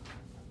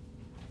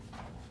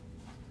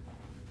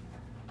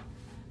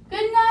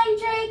 Good night,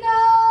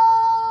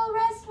 Draco.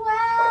 Rest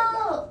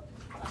well.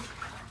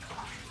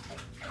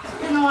 It's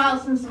been a while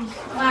since some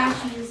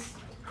splashies.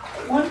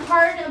 One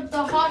part of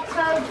the hot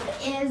tub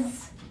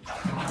is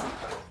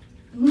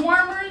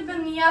warmer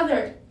than the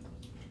other.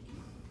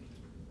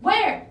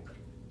 Where?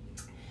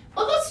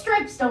 Well, those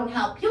stripes don't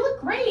help. You look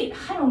great.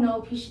 I don't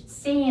know if you should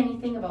say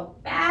anything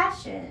about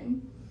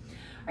fashion.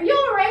 Are you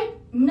all right?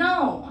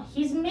 No.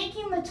 He's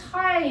making the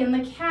tie in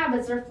the cab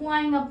as they're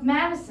flying up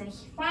Madison.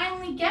 He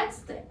finally gets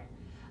there.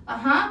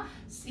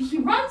 So he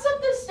runs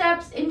up the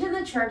steps into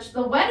the church.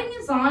 The wedding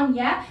is on,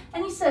 yeah?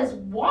 And he says,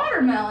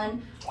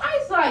 watermelon?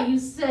 I thought you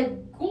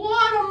said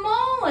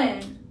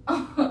Guatemalan.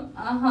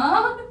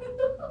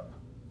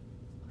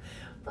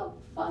 The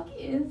fuck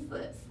is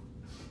this?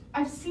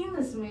 I've seen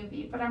this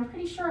movie, but I'm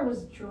pretty sure I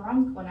was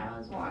drunk when I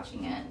was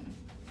watching it.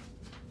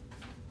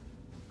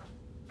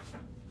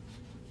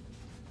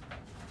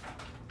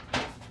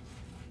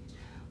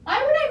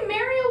 Why would I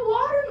marry a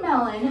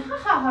watermelon? Ha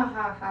ha ha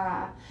ha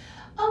ha.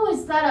 Oh,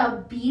 is that a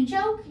bee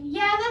joke?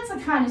 Yeah, that's the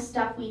kind of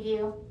stuff we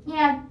do.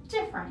 Yeah,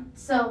 different.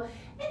 So,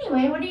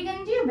 anyway, what are you going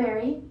to do,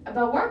 Barry?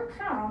 About work?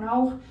 I don't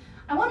know.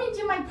 I want to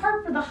do my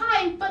part for the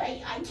hive, but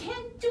I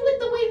can't do it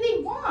the way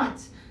they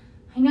want.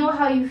 I know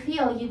how you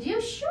feel. You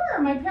do? Sure.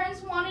 My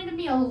parents wanted to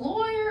be a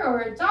lawyer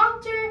or a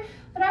doctor,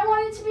 but I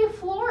wanted to be a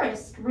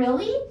florist.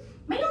 Really?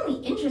 My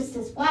only interest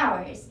is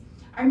flowers.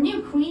 Our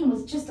new queen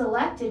was just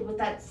elected with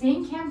that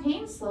same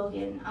campaign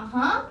slogan.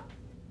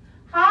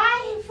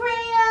 Hi,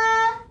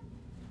 Freya.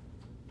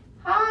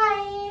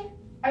 Hi.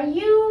 Are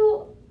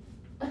you...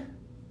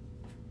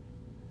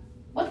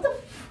 What the What the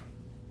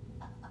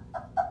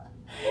fuck?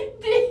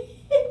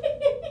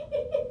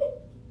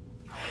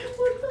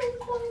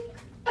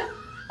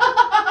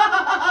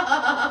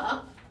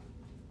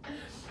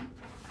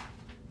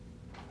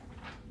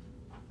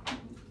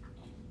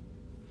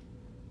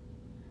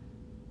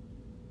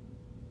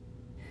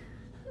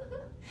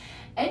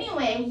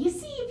 Anyway, you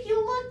see, if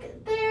you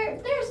look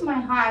there, there's my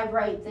hive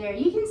right there.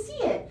 You can see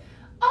it.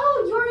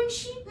 Oh, you're in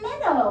Sheep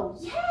Meadow.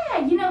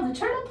 Yeah, you know the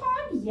turtle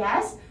pond?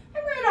 Yes,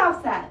 I'm right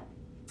off that.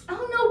 Oh,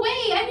 no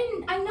way,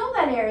 I know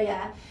that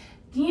area.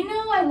 Do you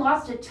know I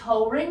lost a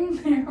toe ring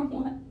there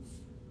once?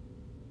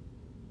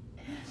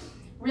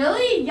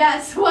 Really?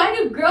 Yes, why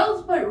do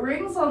girls put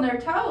rings on their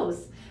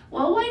toes?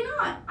 Well, why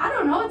not? I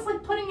don't know, it's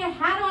like putting a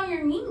hat on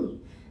your knee.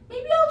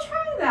 Maybe I'll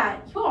try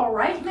that. You all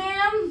right,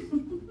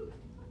 ma'am?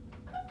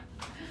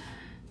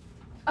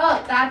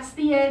 Oh, that's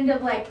the end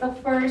of like the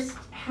first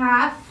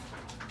half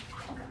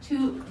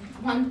to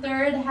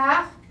 1/3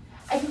 half.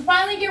 I can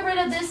finally get rid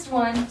of this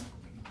one.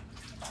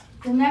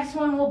 The next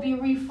one will be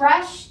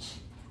refreshed.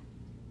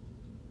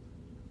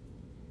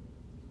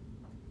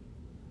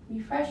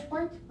 Refreshed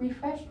work?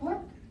 Refreshed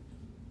work?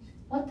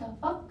 What the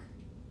fuck?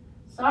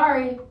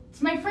 Sorry,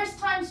 it's my first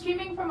time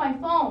streaming from my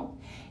phone.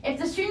 If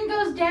the stream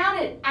goes down,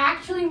 it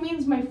actually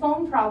means my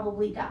phone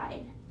probably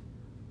died.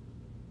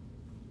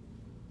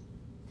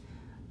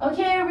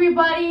 Okay,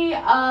 everybody,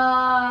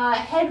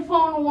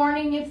 headphone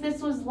warning if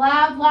this was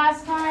loud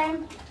last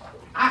time.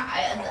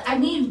 I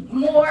need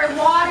more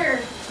water.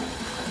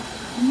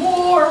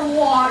 More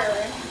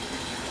water.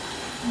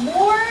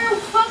 More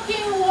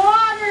fucking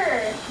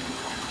water.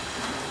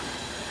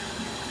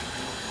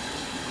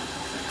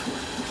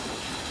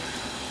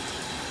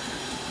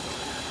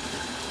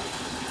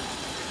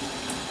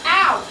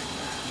 Ow.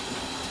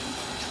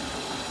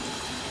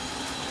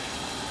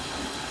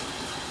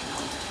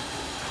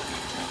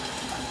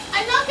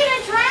 I'm not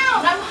gonna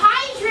drown. I'm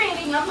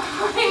hydrating. I'm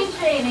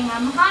hydrating.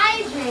 I'm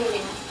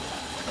hydrating.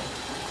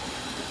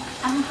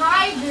 I'm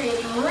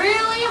hydrating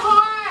really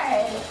hard.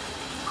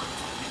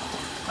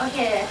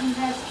 Okay, I think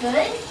that's good. I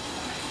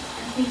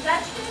think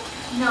that's good.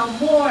 No,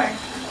 more.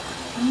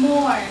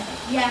 More.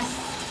 Yes.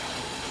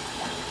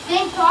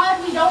 Thank God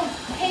we don't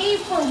pay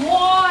for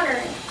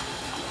water.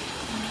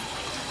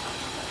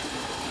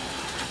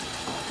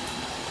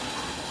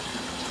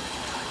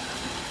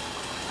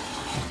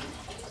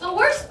 The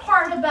worst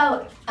part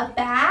about a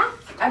bath,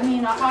 a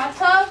hot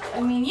tub,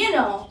 you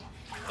know,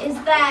 is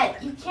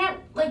that you can't,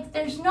 like,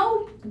 there's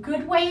no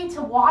good way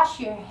to wash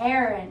your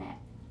hair in it.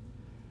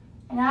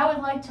 And I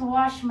would like to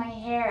wash my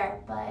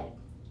hair, but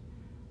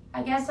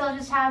I guess I'll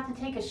just have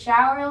to take a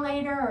shower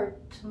later or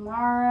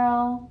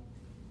tomorrow.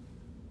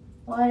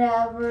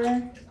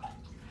 Whatever.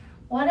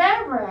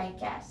 Whatever, I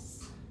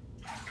guess.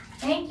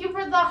 Thank you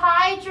for the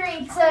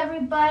hydrates,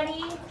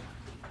 everybody.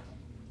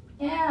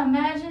 Yeah,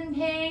 imagine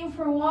paying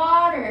for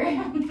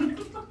water.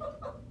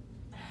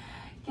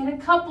 Get a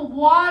cup of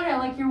water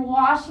like you're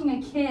washing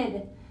a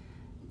kid.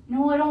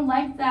 No, I don't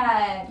like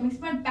that. It makes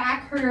my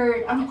back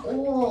hurt. I'm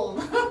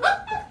old.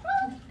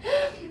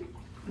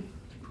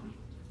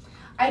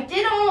 I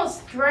did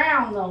almost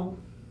drown though.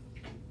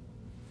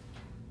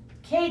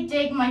 Okay,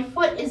 Dig, my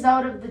foot is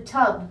out of the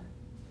tub.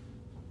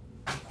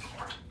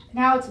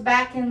 Now it's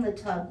back in the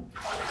tub.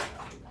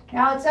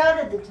 Now it's out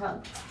of the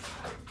tub.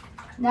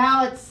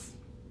 Now it's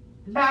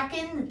back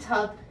in the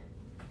tub.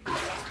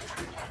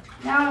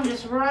 Now I'm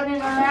just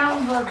running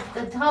around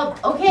the tub.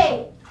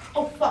 Okay.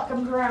 Oh fuck,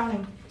 I'm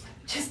drowning.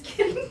 Just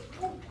kidding.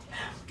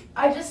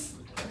 Oh, this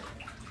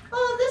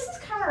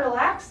is kind of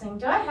relaxing.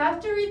 Do I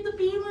have to read the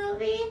B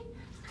movie?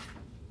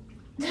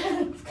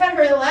 It's kind of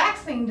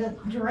relaxing to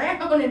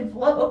drown and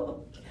float.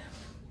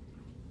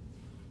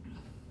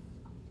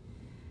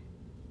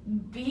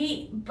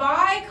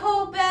 Bye,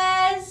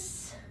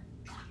 Copez.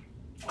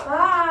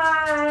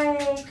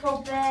 Bye,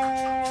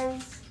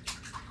 Copez.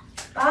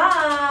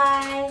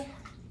 Bye.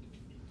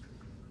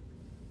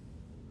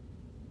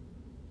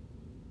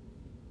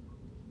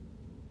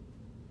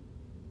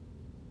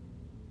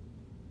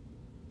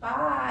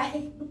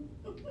 Bye.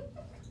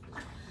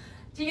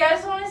 Do you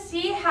guys want to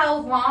see how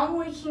long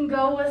we can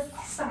go with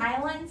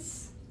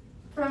silence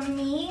from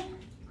me?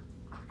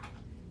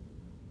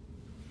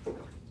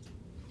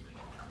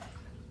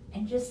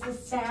 And just the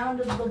sound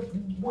of the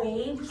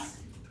waves?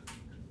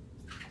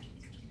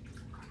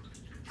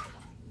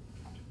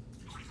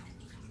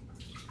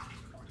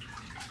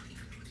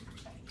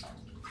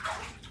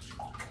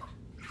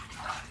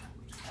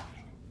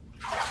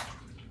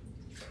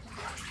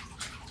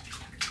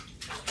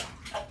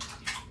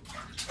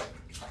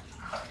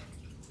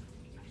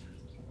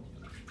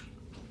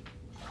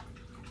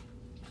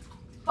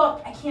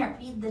 Fuck, I can't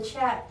read the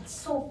chat. It's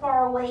so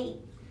far away.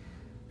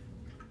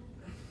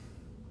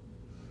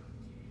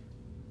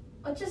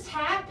 What just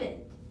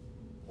happened?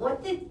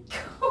 What did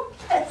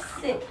Copez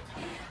say?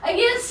 I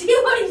can't see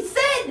what he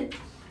said.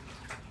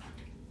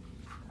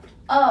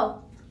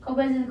 Oh,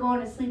 Copez is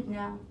going to sleep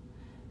now.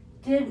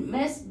 Did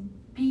Miss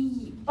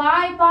B...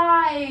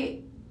 Bye-bye.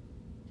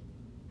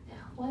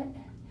 What?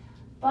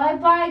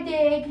 Bye-bye,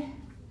 Dig.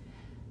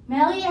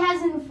 Melly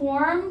has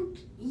informed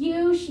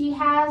you she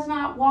has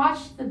not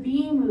watched the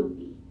B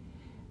movie.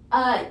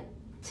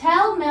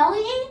 Tell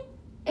Melly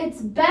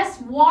it's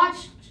best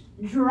watched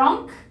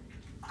drunk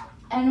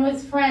and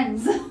with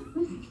friends.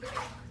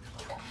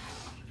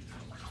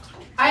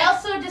 I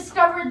also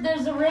discovered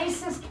there's a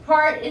racist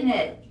part in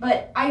it,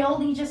 but I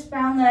only just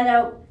found that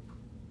out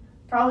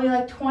probably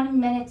like 20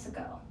 minutes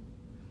ago.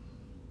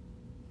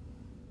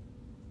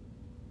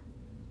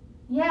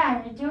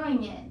 Yeah, you're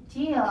doing it.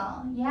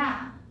 Deal.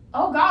 Yeah.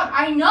 Oh God,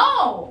 I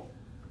know.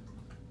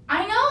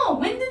 I know.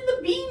 When did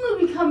the B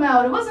movie come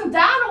out? It wasn't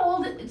that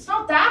old. It's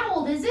not that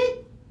old, is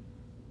it?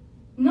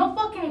 No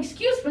fucking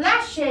excuse for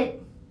that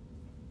shit.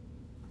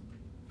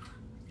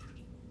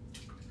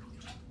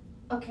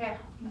 Okay,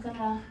 I'm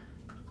gonna...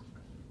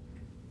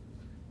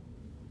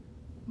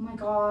 Oh my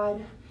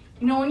God.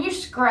 You know when you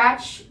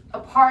scratch a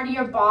part of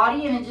your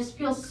body and it just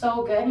feels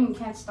so good and you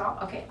can't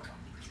stop? Okay,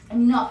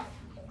 enough.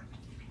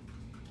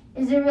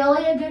 Is it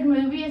really a good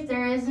movie if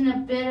there isn't a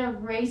bit of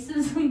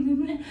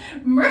racism?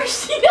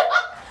 Mercy.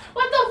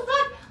 What the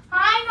fuck?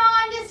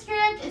 Hi,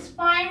 nondescript. It's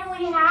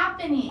finally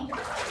happening.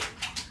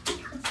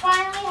 It's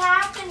finally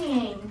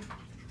happening.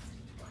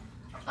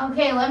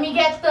 Okay, let me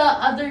get the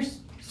other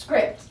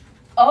script.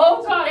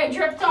 Oh God, I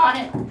dripped on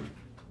it.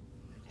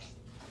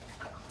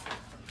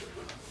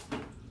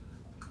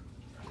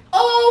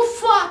 Oh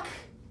fuck.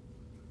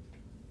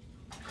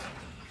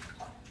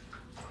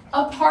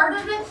 A part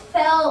of it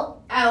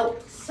fell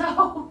out.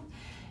 So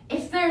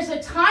if there's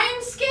a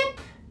time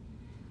skip,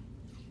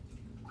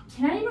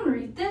 can I even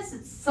read this?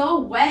 It's so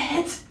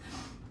wet.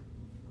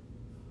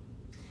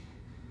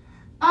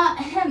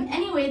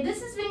 Anyway,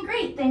 this has been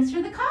great. Thanks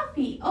for the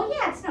coffee. Oh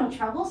yeah, it's no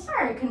trouble.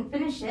 Sorry I couldn't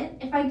finish it.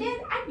 If I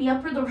did, I'd be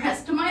up for the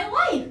rest of my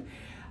life.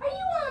 Are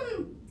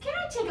you, can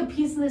I take a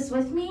piece of this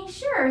with me?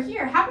 Sure,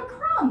 here, have a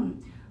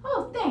crumb.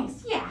 Oh,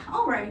 thanks. Yeah,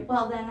 all right.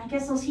 Well then, I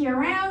guess I'll see you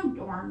around,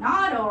 or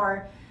not,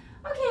 or...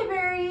 Okay,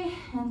 Barry,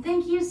 and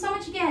thank you so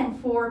much again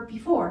for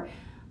before.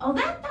 Oh,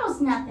 that was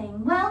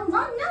nothing. Well,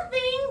 not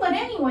nothing, but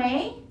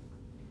anyway.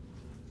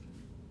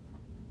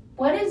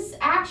 What is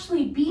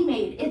actually bee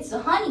made? It's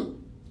honey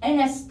and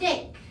a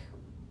stick.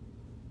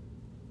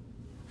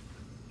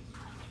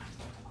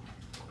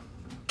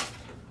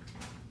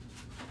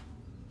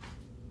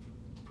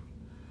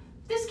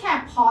 This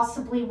can't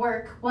possibly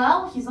work.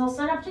 Well, he's all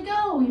set up to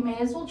go. We may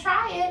as well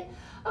try it.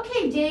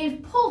 Okay,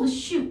 Dave, pull the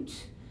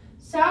chute.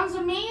 Sounds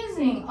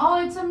amazing.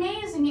 Oh, it's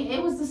amazing.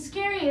 It was the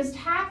scariest,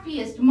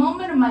 happiest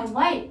moment of my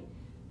life.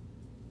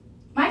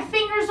 My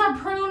fingers are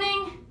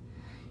pruning.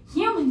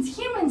 Humans.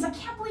 I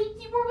can't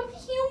believe you were with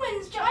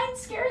humans. Giant,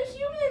 scary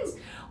humans.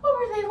 What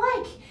were they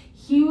like?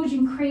 Huge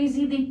and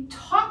crazy. They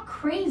talk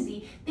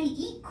crazy. They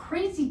eat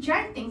crazy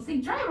giant things. They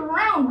drive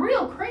around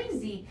real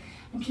crazy.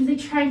 And do they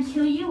try and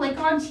kill you like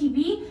on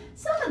TV?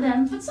 Some of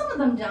them, but some of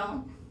them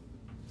don't.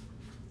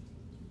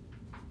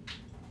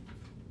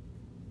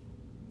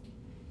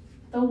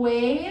 The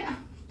way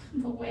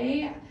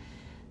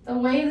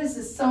this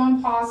is so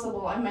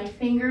impossible and my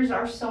fingers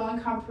are so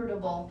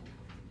uncomfortable.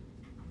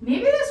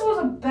 Maybe this was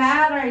a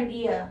bad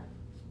idea.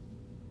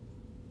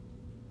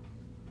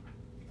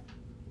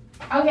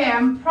 Okay,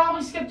 I'm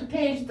probably skipped a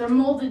page. They're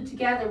molded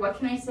together. What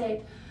can I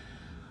say?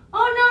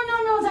 Oh,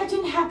 no, that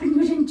didn't happen.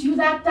 You didn't do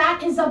that.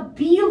 That is a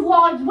bee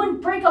law. You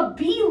wouldn't break a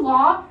bee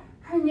law.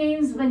 Her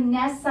name's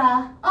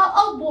Vanessa.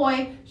 Oh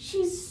boy,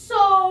 she's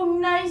so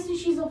nice and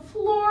she's a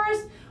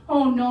florist.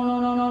 Oh,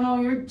 no.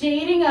 You're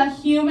dating a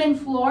human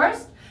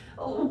florist?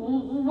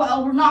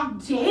 Well, we're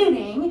not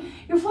dating.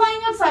 You're flying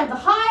outside the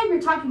hive.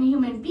 You're talking to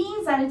human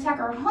beings that attack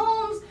our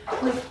homes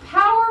with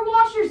power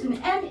washers and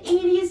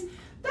M80s.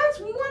 That's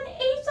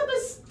 1/8 of a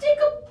stick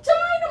of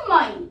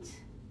dynamite.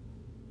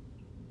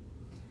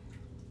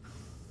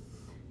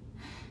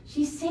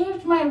 She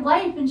saved my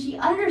life and she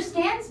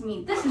understands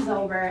me. This is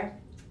over.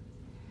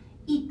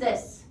 Eat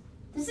this.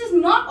 This is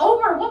not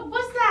over. What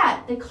was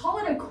that? They call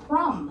it a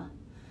crumb.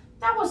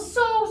 That was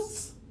so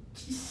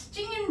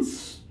stinging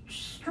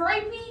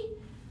stripey.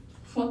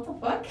 What the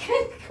fuck?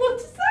 What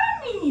does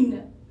that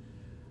mean?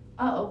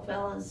 Uh-oh,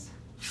 fellas.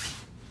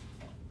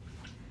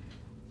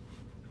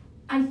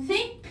 I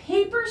think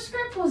paper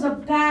script was a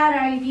bad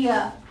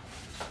idea.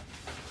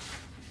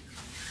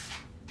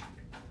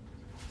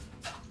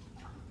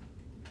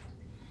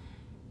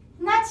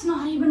 And that's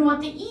not even what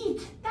they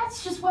eat.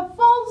 That's just what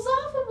falls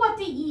off of what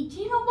they eat. Do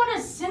you know what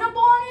a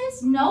Cinnabon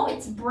is? No,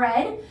 it's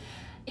bread.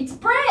 It's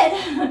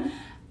bread.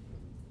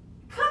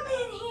 Come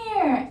in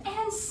here.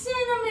 And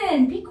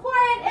cinnamon. Be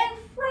quiet. And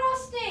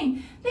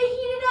frosting. They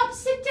heat it up.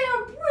 Sit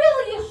down.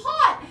 Really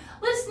hot.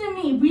 Listen to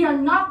me. We are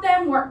not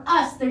them. We're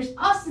us. There's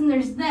us and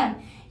there's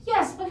them.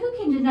 Yes, but who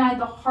can deny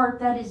the heart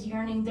that is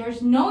yearning?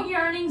 There's no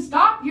yearning.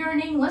 Stop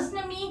yearning.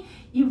 Listen to me.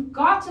 You've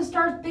got to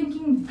start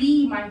thinking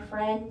bee, my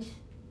friend.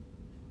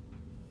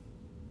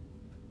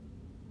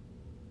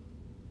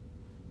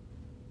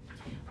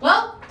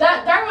 Well,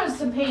 there was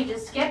some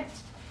pages skipped.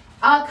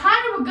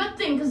 Kind of a good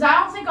thing, because I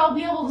don't think I'll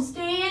be able to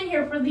stay in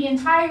here for the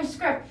entire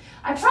script.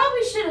 I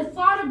probably should have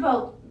thought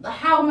about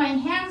how my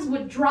hands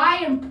would dry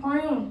and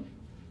prune.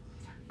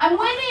 I'm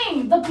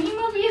winning! The bee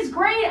movie is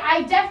great.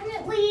 I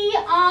definitely,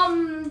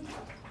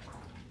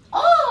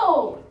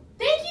 oh!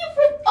 Thank you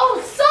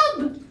for,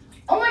 sub!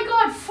 Oh my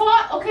god,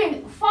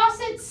 okay,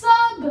 faucet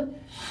sub!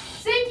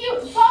 Thank you,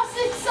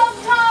 faucet sub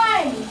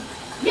time!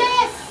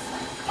 Yes!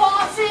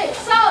 Faucet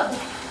sub!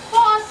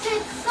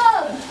 Faucet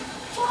sub!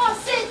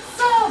 Faucet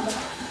sub!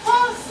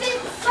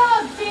 Faucet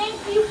sub! Thank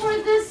you for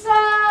the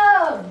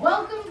sub!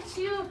 Welcome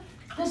to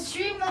the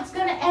stream that's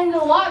going to end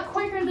a lot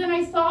quicker than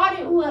I thought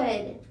it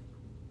would.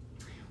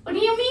 What do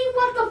you mean,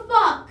 what the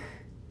fuck?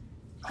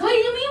 What do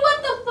you mean,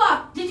 what the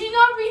fuck? Did you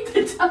not read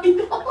the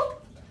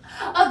title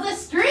of the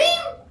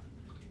stream?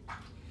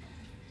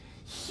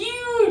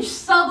 Huge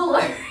sub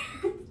alert.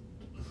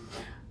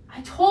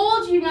 I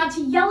told you not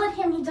to yell at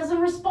him. He doesn't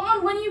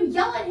respond when you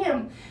yell at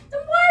him.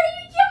 Then why are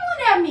you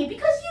yelling at me?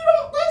 Because you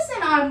don't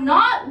listen. I'm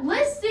not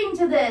listening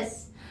to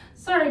this.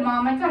 Sorry,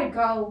 Mom, I gotta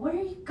go. Where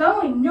are you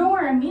going?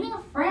 Nowhere. I'm meeting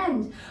a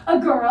friend. A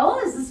girl?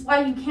 Is this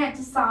why you can't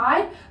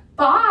decide?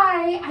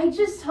 Bye. I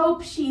just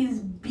hope she's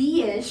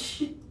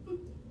bee-ish.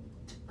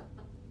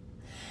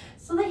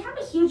 So they have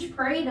a huge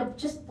parade of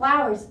just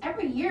flowers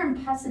every year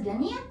in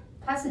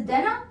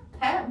Pasadena?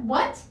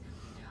 What?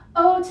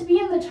 Oh, to be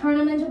in the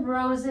tournament of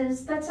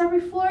roses. That's every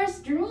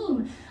florist's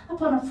dream.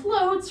 Up on a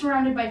float,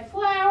 surrounded by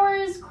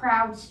flowers,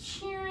 crowds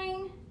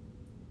cheering.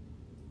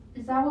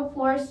 Is that what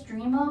florists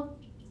dream of?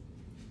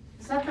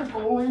 Is that their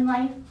goal in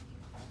life?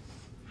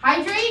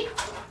 Hydrate?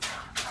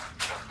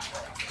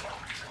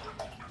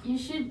 You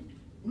should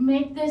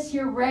make this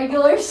your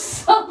regular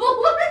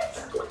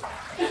supplement.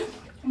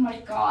 Oh my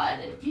god,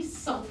 it'd be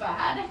so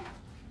bad.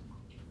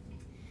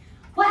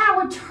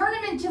 Wow, a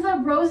tournament. Do the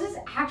roses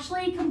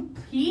actually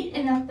compete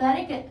in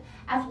athletic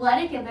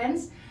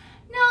events?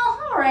 No,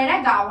 all right,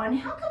 I got one.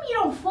 How come you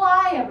don't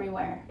fly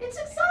everywhere? It's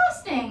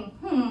exhausting.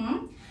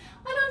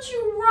 Why don't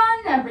you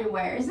run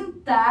everywhere?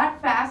 Isn't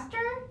that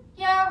faster?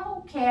 Yeah,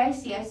 okay, I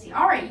see.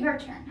 All right, your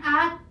turn.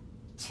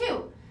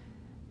 2.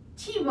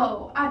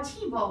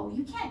 TiVo,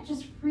 you can't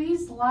just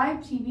freeze live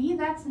TV.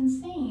 That's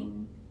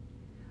insane.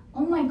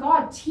 Oh my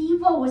god,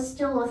 TiVo was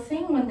still a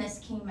thing when this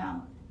came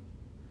out.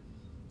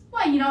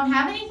 What, you don't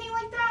have anything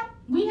like that?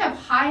 We have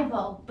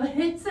HIVO, but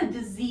it's a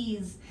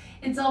disease.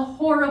 It's a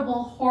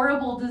horrible,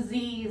 horrible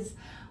disease.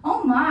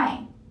 Oh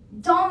my.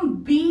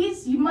 Dumb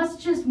bees, you must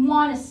just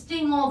want to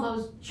sting all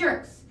those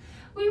jerks.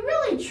 We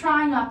really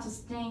try not to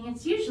sting.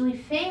 It's usually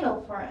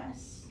fatal for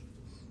us.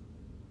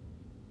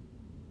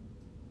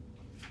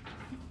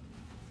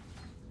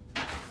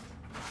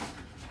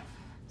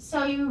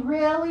 So you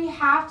really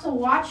have to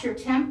watch your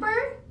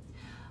temper?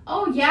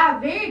 Oh yeah,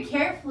 very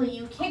carefully.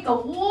 You kick a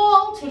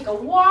wall, take a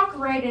walk,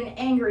 write an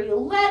angry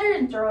letter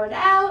and throw it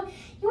out.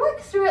 You work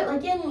through it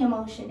like any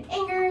emotion.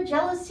 Anger,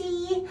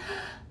 jealousy,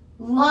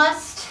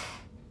 lust.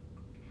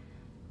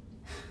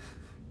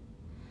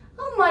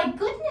 Oh my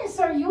goodness,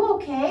 are you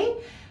okay?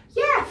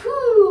 Yeah,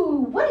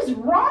 whew, what is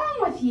wrong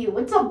with you?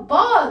 It's a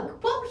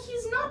bug. Well,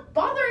 he's not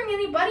bothering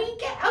anybody.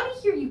 Get out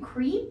of here, you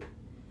creep.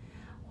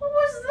 What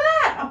was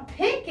that? A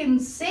pick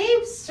and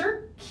save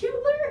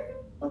circular?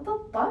 What the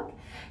fuck?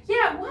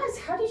 Yeah, it was.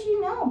 How did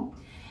you know?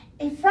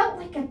 It felt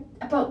like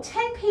about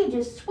 10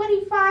 pages.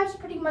 25's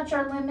pretty much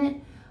our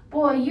limit.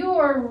 Boy, you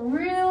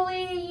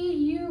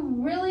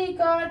really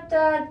got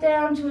that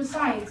down to a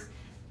science.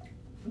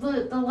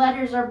 The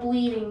letters are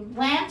bleeding.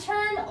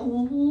 Lantern,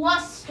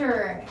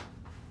 luster.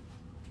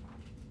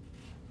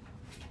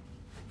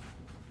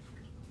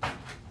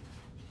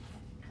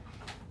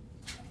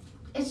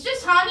 It's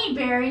just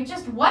honeyberry.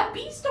 Just what?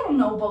 Bees don't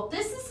know about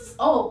this.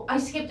 Oh, I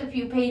skipped a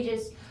few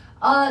pages.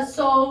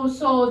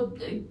 So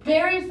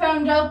Barry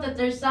found out that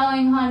they're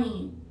selling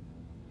honey.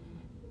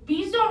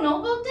 Bees don't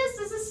know about this.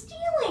 This is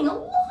stealing. A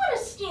lot of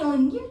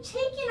stealing. You're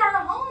taking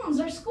our homes,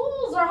 our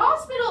schools, our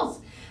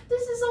hospitals.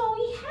 This is all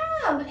we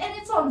have, and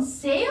it's on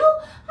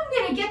sale. I'm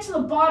gonna get to the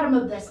bottom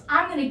of this.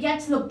 I'm gonna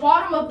get to the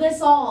bottom of this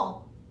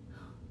all.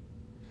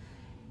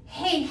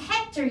 Hey,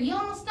 Hector, you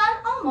almost done?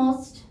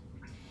 Almost.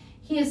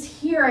 He is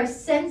here, I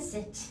sense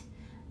it.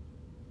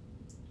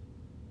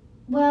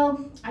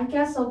 Well, I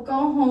guess I'll go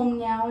home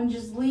now and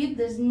just leave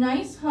this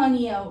nice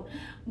honey out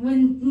with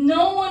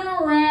no one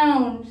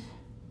around.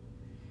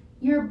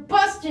 You're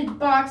busted,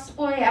 box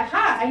boy.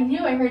 Aha, I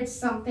knew I heard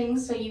something,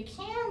 so you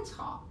can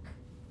talk.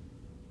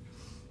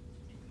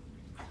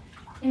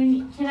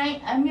 Can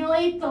I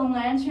emulate the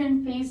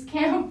lantern face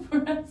cam for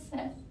a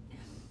sec?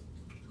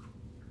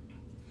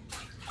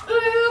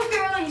 Ooh,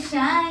 girly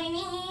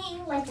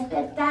shiny, like a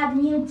Fifth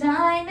Avenue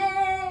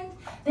diamond.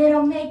 They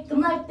don't make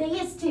them like they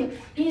used to.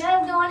 You know,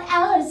 I'm going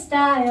out of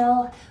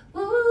style.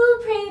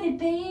 Ooh, pretty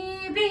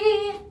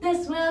baby,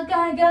 this world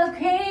gonna go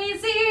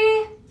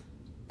crazy.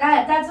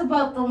 That's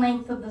about the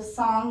length of the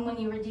song when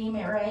you redeem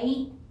it,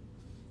 right?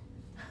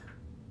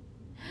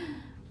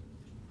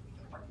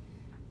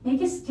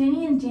 Make a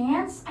Stinian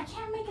dance? I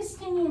can't make a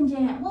Stinian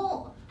dance.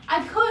 Well,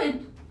 I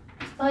could,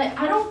 but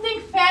I don't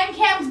think fan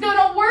cam's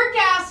gonna work,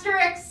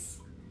 Asterix.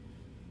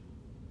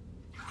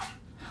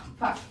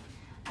 Fuck.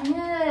 I'm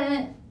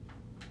gonna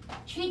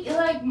treat you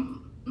like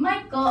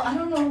Michael. I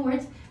don't know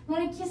words. I'm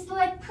gonna kiss you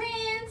like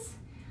Prince,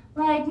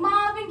 like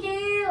Marvin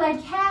Gaye,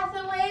 like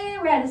Hathaway.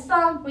 Write a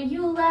song for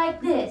you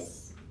like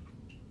this.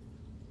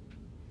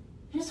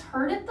 You just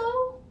heard it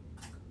though?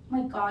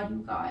 My God,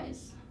 you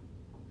guys.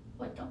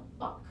 What the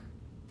fuck?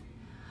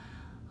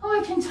 Oh,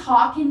 I can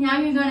talk, and now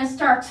you're gonna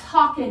start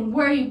talking.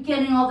 Where are you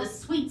getting all this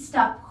sweet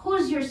stuff?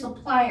 Who's your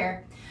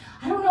supplier?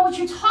 I don't know what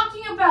you're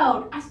talking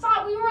about. I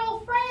thought we were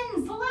all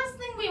friends. The last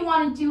thing we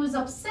want to do is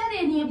upset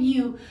any of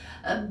you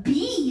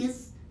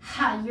bees.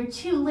 Ha, you're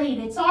too late.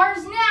 It's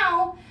ours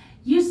now.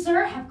 You,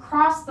 sir, have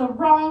crossed the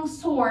wrong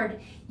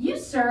sword. You,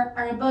 sir,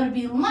 are about to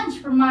be lunch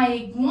for my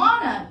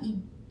iguana,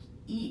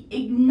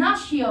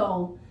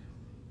 Ignacio.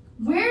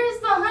 Where is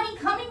the honey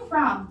coming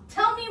from?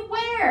 Tell me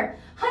where.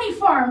 Honey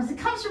farms. It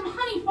comes from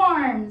honey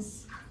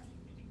farms.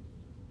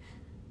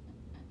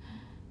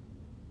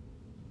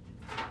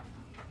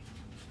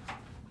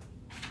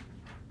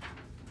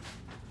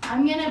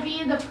 I'm gonna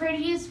be the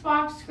prettiest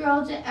fox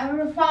girl to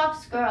ever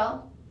fox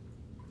girl.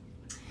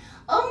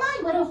 Oh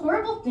my, what a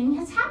horrible thing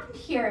has happened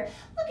here.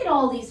 Look at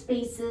all these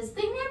faces.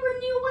 They never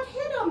knew what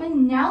hit them,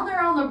 and now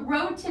they're on the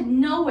road to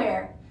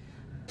nowhere.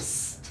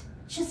 Psst,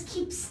 just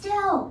keep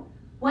still.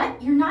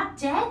 What, you're not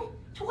dead?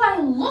 Do I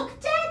look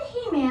dead?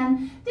 Hey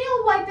man,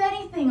 they'll wipe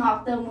anything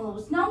off the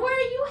moves. Now where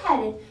are you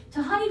headed?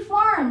 To Honey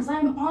Farms.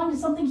 I'm on to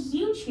something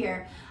huge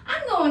here.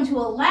 I'm going to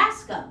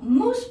Alaska.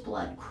 Moose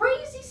blood,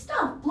 crazy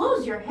stuff,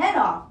 blows your head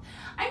off.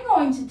 I'm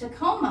going to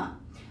Tacoma.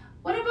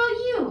 What about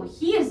you?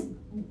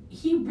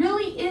 He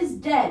really is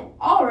dead.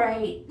 All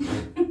right.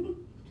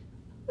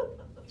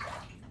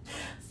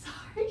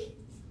 Sorry,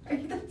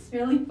 that's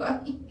really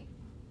funny.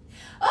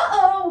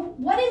 Uh-oh,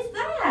 what is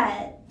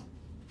that?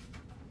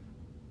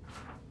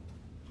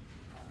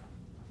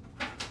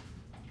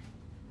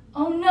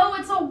 Oh no,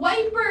 it's a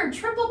whitebird.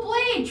 Triple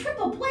blade, jump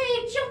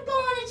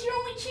on, it's your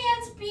only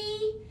chance,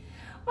 bee.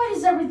 Why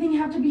does everything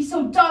have to be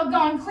so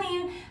doggone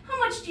clean? How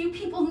much do you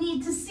people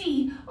need to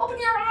see? Open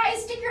your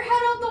eyes, stick your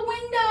head out the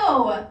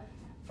window.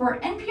 For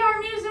NPR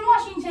News in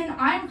Washington,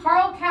 I'm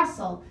Carl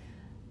Castle.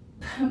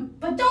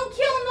 But don't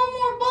kill no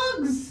more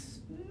bugs.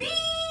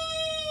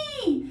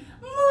 Bee!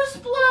 Moose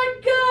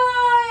blood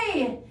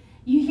guy!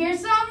 You hear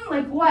something?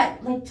 Like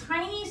what? Like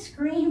tiny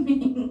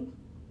screaming.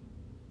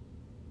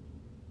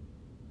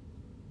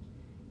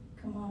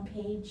 Come on,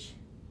 Paige.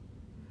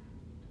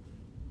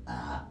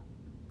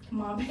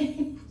 Come on,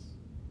 Paige.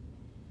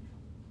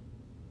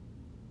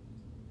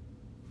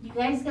 You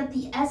guys got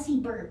the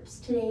Essie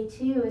burps today,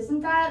 too.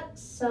 Isn't that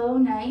so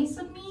nice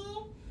of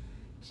me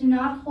to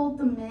not hold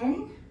them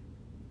in?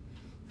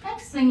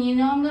 Next thing you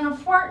know, I'm going to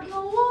fart in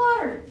the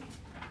water.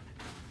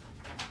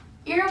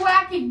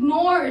 Earwax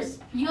ignores.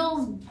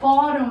 Feels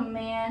bottom,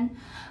 man.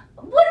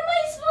 What am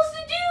I supposed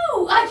to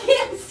do? I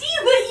can't see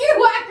the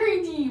earwax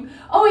redeem.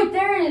 Oh, wait,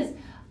 there it is.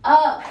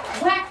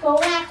 Wacko,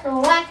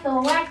 wacko,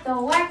 wacko,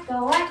 wacko,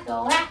 wacko,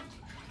 wacko, whack.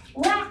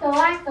 Wacko,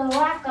 wacko,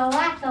 wacko,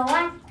 wacko,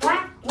 whack,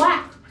 whack,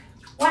 whack.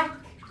 Whack,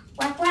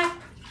 whack,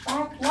 whack,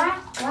 whack,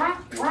 whack,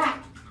 whack,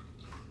 whack.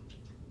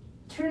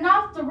 Turn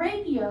off the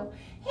radio.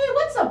 Hey,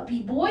 what's up,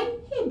 B-boy?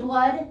 Hey,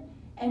 blood.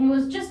 And it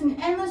was just an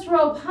endless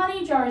row of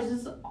honey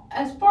jars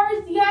as far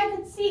as the eye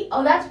could see.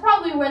 Oh, that's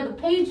probably where the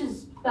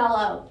pages fell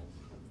out.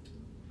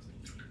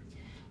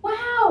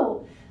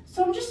 Wow.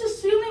 So I'm just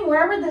assuming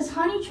wherever this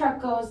honey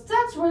truck goes,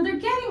 that's where they're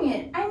getting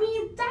it. I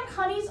mean, that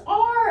honey's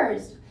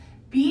ours.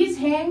 Bees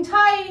hang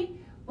tight.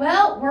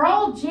 Well, we're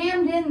all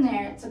jammed in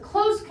there. It's a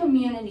close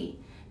community.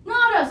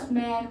 Not us,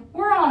 man.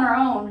 We're on our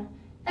own.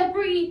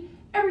 Every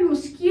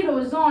mosquito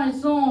is on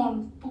its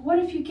own. But what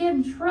if you get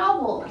in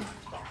trouble?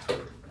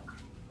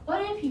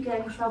 What if you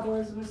get in trouble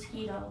as a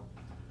mosquito?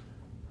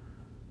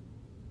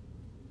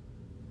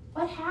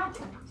 What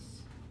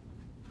happens?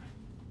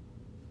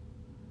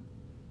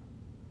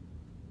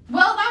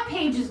 Well, that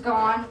page is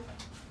gone.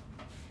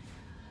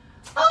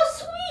 Oh,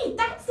 sweet!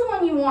 That's the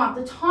one you want.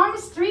 The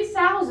Thomas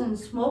 3000.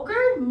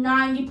 Smoker,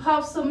 90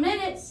 puffs a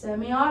minute,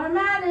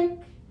 semi-automatic.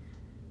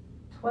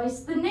 Twice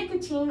the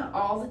nicotine,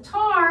 all the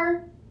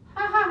tar.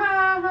 Ha ha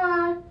ha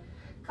ha.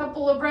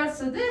 Couple of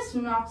breaths of this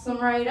knocks them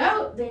right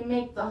out. They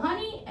make the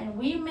honey and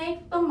we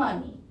make the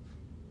money.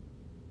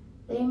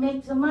 They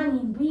make the money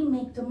and we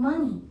make the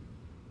money.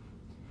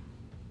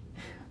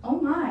 Oh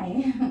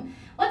my.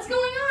 What's going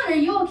on? Are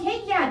you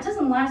okay? Yeah, it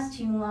doesn't last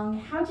too long.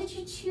 How did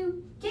you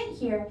two get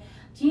here?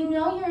 Do you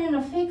know you're in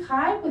a fake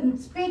hive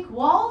with fake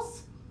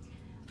walls?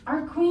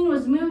 Our queen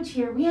was moved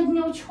here. We had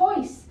no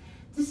choice.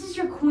 This is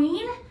your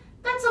queen?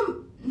 That's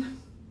a...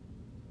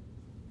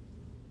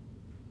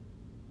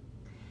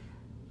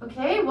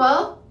 Okay,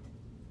 well,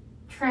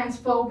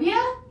 transphobia.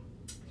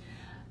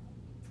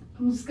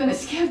 I'm just gonna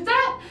skip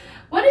that.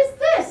 What is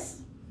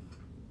this?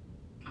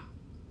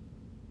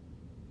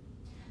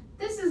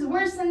 This is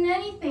worse than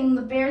anything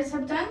the bears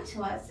have done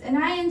to us, and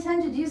I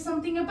intend to do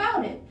something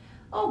about it.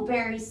 Oh,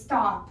 Barry,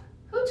 stop.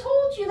 Who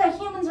told you that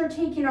humans are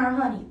taking our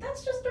honey?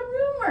 That's just a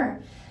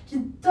rumor.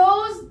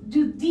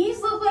 Do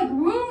these look like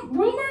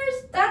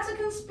rumors? That's a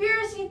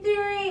conspiracy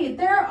theory.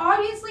 They're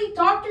obviously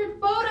doctored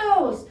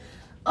photos.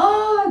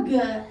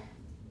 Ugh.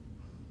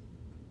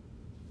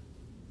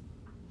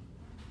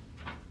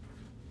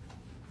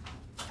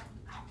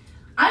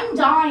 I'm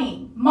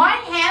dying. My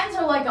hands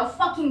are like a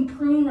fucking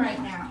prune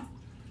right now.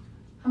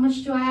 How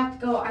much do I have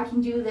to go? I can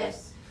do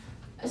this.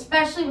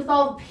 Especially with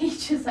all the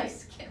pages I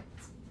skipped.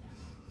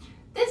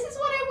 This is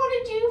what I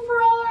want to do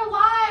for all our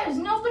lives.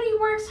 Nobody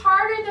works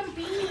harder than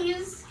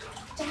bees.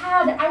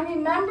 Dad, I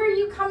remember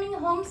you coming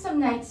home some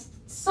nights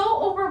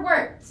so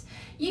overworked.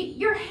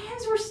 Your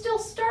hands were still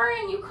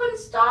stirring. You couldn't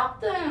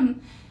stop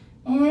them.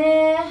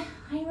 I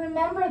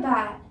remember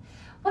that.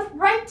 What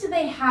right do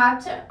they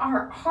have to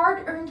our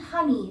hard-earned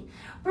honey?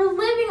 We're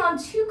living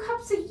on 2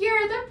 cups a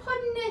year. They're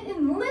putting it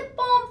in lip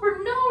balm for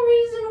no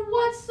reason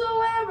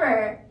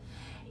whatsoever.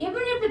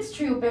 Even if it's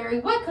true, Barry,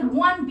 what could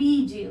one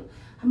bee do?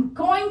 I'm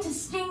going to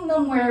sting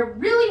them where it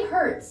really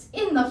hurts.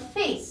 In the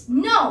face.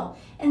 No.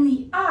 In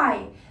the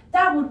eye.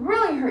 That would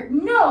really hurt.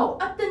 No.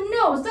 Up the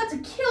nose. That's a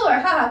killer.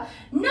 Ha.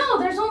 No,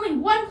 there's only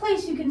one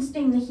place you can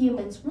sting the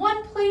humans.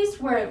 One place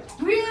where it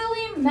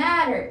really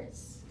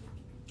matters.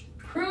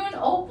 Prune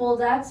Opal,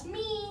 that's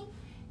me.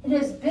 It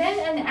has been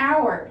an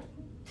hour.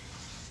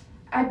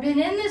 I've been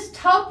in this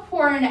tub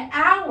for an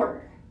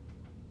hour.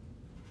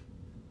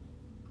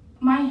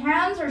 My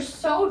hands are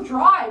so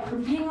dry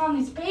from being on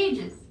these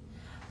pages.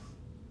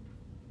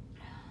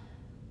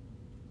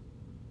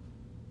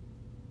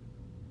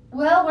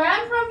 Well, where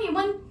I'm from, you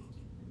wouldn't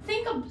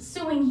think of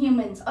suing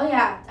humans. Oh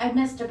yeah, I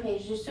missed a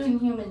page. You're suing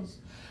humans.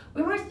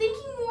 We were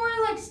thinking more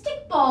like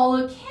stickball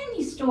or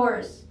candy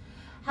stores.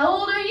 How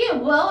old are you?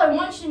 Well, I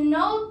want you to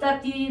know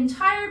that the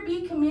entire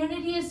bee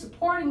community is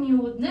supporting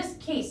you in this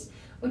case,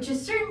 which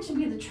is certain to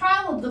be the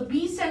trial of the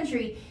bee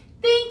century.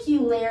 Thank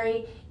you,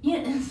 Larry.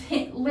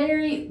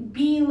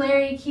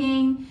 Larry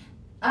King.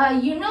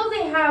 You know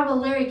they have a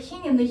Larry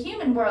King in the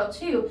human world,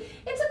 too.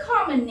 It's a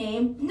common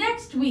name.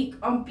 Next week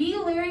on Be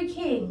Larry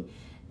King.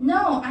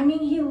 No, I mean,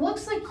 he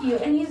looks like you,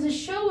 and he's a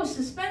show with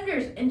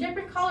suspenders and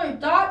different colored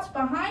dots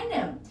behind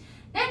him.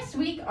 Next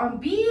week on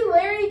Be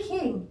Larry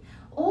King.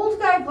 Old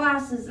guy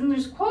glasses, and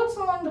there's quotes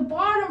along the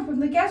bottom from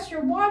the guests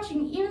you're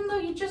watching, even though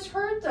you just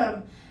heard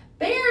them.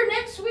 Bear,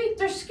 next week,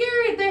 they're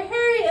scary, they're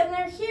hairy, and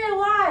they're here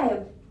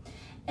live.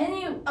 And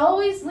he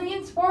always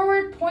leans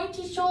forward,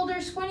 pointy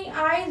shoulders, squinty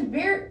eyes,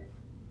 bear...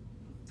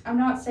 I'm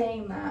not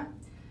saying that.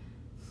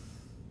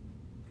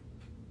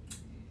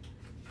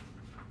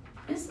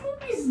 This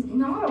movie's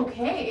not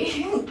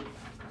okay.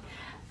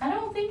 I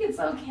don't think it's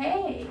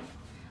okay.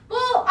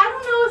 Well, I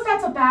don't know if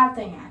that's a bad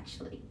thing,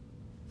 actually.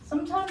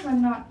 Sometimes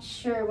I'm not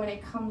sure when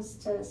it comes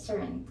to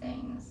certain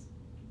things.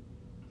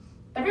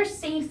 Better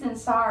safe than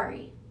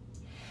sorry.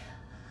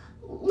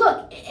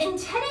 Look, in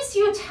tennis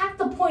you attack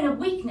the point of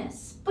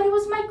weakness. But it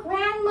was my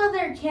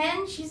grandmother,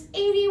 Ken. She's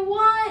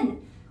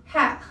 81.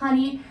 Ha,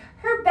 honey.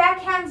 Her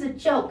backhand's a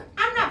joke.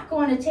 I'm not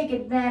going to take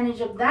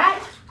advantage of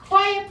that.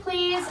 quiet,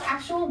 please.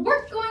 Actual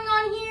work going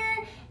on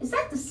here. Is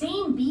that the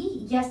same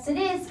bee? Yes, it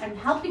is. I'm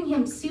helping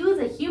him soothe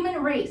the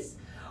human race.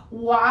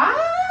 What?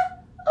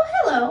 Oh,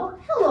 hello.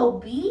 Hello,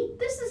 bee.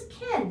 This is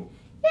Ken.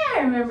 Yeah, I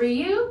remember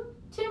you.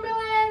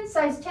 Timberland,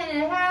 size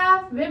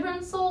 10.5,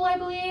 Vibram sole, I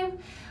believe.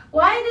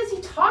 Why does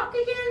he talk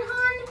again,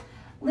 hon?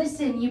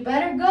 Listen, you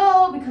better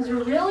go because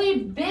we're really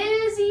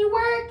busy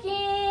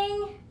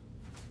working.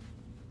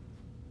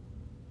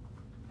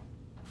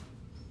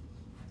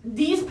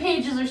 These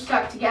pages are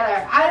stuck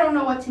together. I don't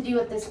know what to do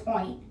at this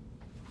point.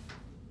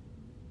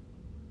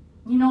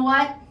 You know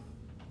what?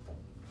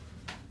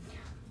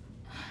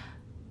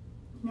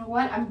 You know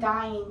what? I'm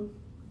dying.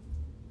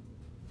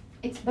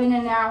 It's been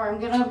an hour. I'm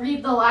gonna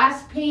read the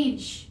last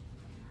page.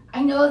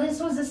 I know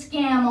this was a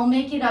scam. I'll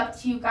make it up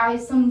to you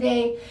guys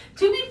someday.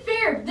 To be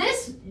fair,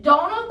 this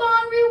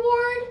Donathon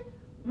reward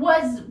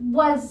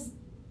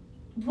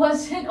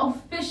wasn't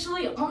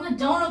officially on the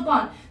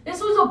Donathon. This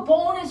was a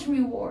bonus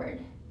reward.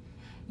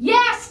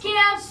 Yeah,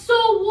 scam, so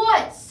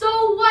what?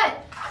 So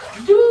what?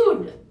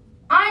 Dude,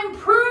 I'm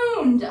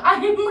pruned.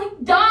 I'm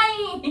like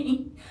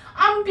dying.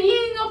 I'm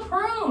being a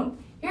prune.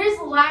 Here's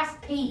the last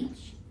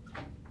page.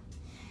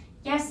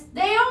 Yes,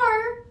 they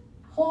are.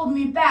 Hold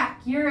me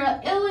back. You're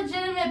an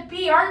illegitimate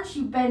bee, aren't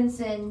you,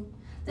 Benson?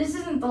 This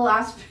isn't the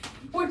last page.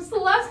 Where's the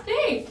last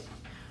page?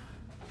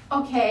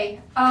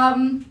 Okay,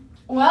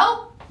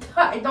 well,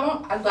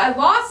 I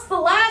lost the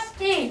last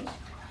page.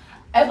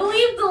 I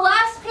believe the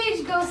last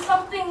page goes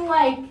something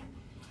like,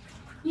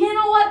 you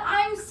know what,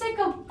 I'm sick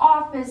of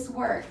office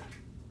work.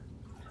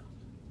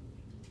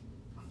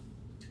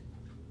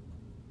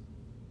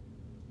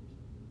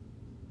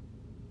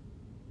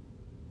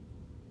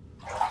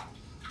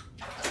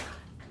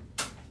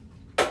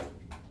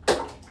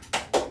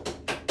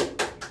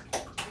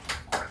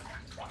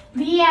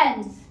 The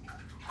end.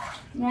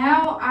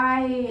 Now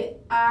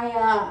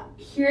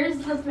here's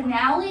the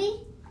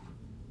finale.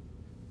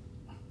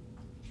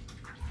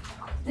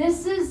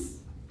 This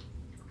is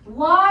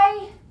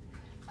where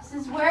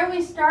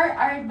we start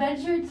our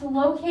adventure to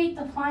locate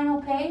the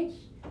final page.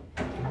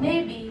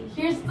 Maybe.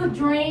 Here's the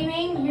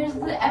draining. Here's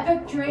the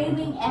epic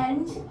draining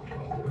end.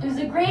 It was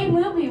a great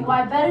movie.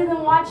 Why better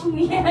than watching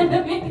the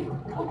anime?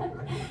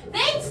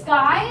 Thanks,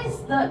 guys.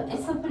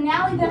 Is the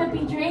finale gonna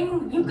be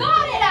draining? You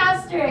got it,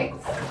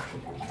 Asterix.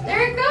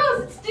 There it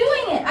goes. It's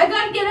doing it. I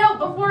gotta get out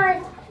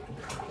before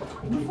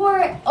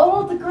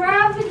the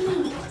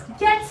gravity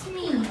gets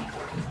me.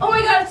 Oh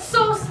my god, it's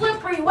so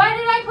slippery. Why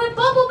did I put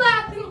bubble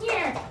bath in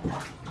here?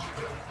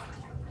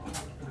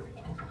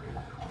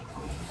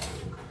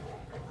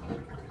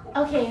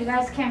 Okay, you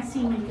guys can't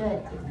see me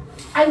good.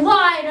 I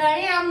lied. I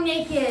am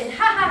naked.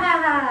 Ha ha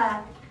ha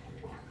ha.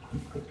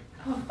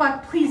 Oh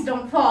fuck, please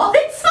don't fall.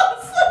 It's so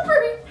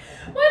slippery.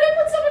 Why did I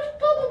put so much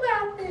bubble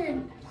bath in?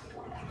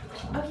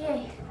 Okay.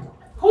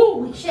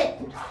 Holy shit.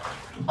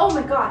 Oh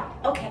my god.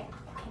 Okay.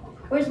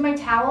 Where's my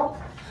towel?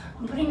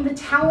 I'm putting the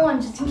towel on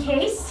just in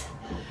case.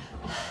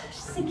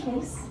 Just in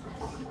case.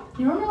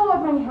 You don't know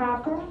what might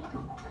happen.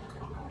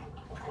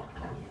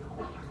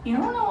 You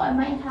don't know what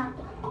might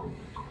happen.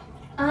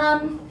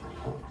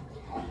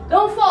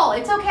 Don't fall.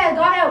 It's okay. I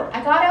got out.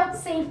 I got out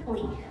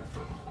safely.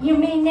 You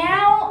may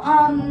now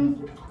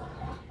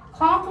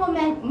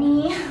compliment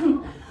me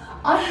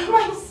on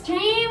my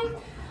stream.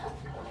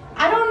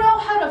 I don't know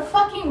how to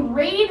fucking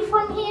raid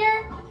from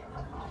here.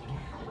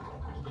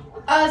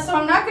 So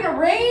I'm not gonna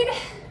raid.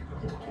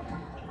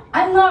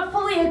 I'm not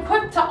fully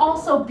equipped to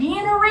also be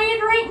in a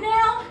raid right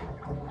now.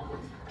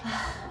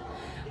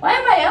 Why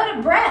am I out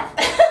of breath?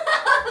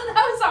 That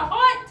was a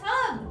hot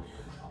tub.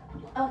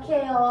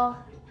 Okay, all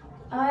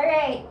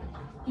right.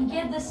 You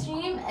give the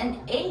stream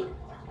an 8.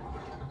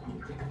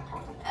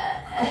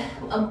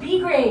 A B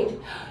grade.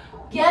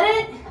 Get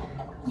it?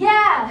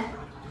 Yeah.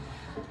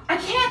 I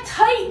can't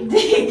type,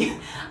 dig.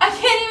 I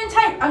can't even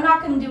type. I'm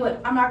not going to do it.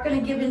 I'm not going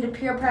to give in to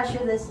peer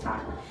pressure this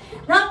time.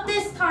 Not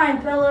this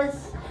time,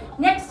 fellas.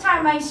 Next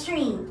time I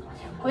stream.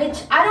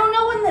 Which, I don't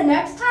know when the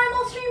next time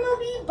I'll stream will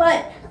be,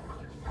 but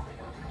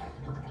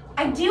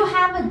I do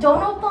have a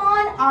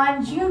donathon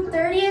on June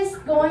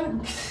 30th going,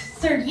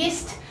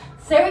 30th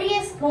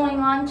going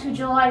on to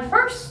July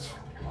 1st.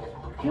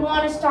 If you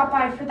want to stop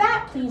by for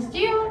that, please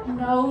do.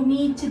 No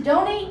need to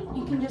donate.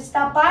 You can just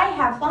stop by,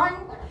 have fun.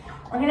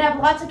 We're going to have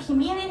lots of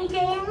community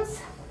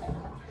games.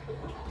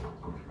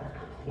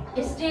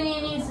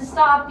 Estinian needs to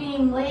stop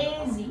being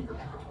lazy.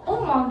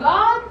 Oh my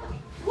god.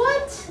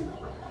 What?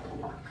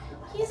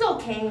 He's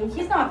okay.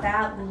 He's not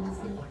that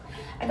lazy.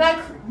 I got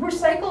to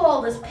recycle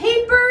all this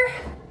paper.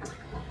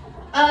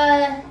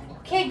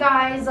 Okay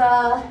guys,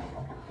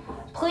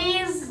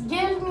 please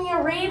give me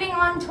a rating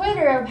on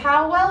Twitter of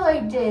how well I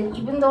did,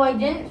 even though I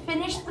didn't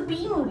finish the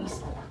B movie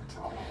sport.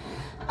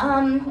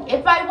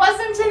 If I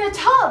wasn't in a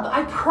tub,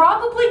 I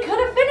probably could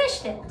have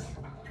finished it.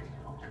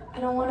 I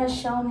don't want to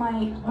show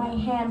my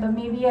hand, but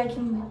maybe I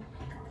can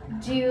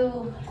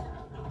do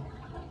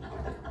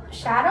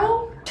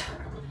shadow?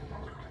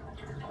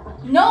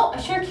 No, I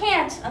sure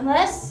can't,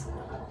 unless...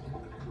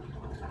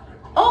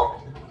 Oh!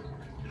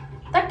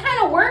 That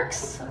kind of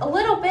works a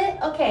little bit.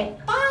 Okay,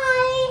 bye!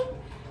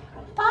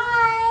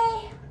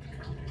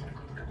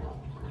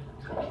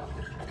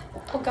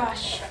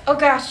 gosh, oh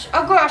gosh,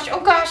 oh gosh, oh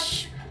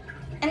gosh.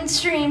 End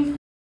stream.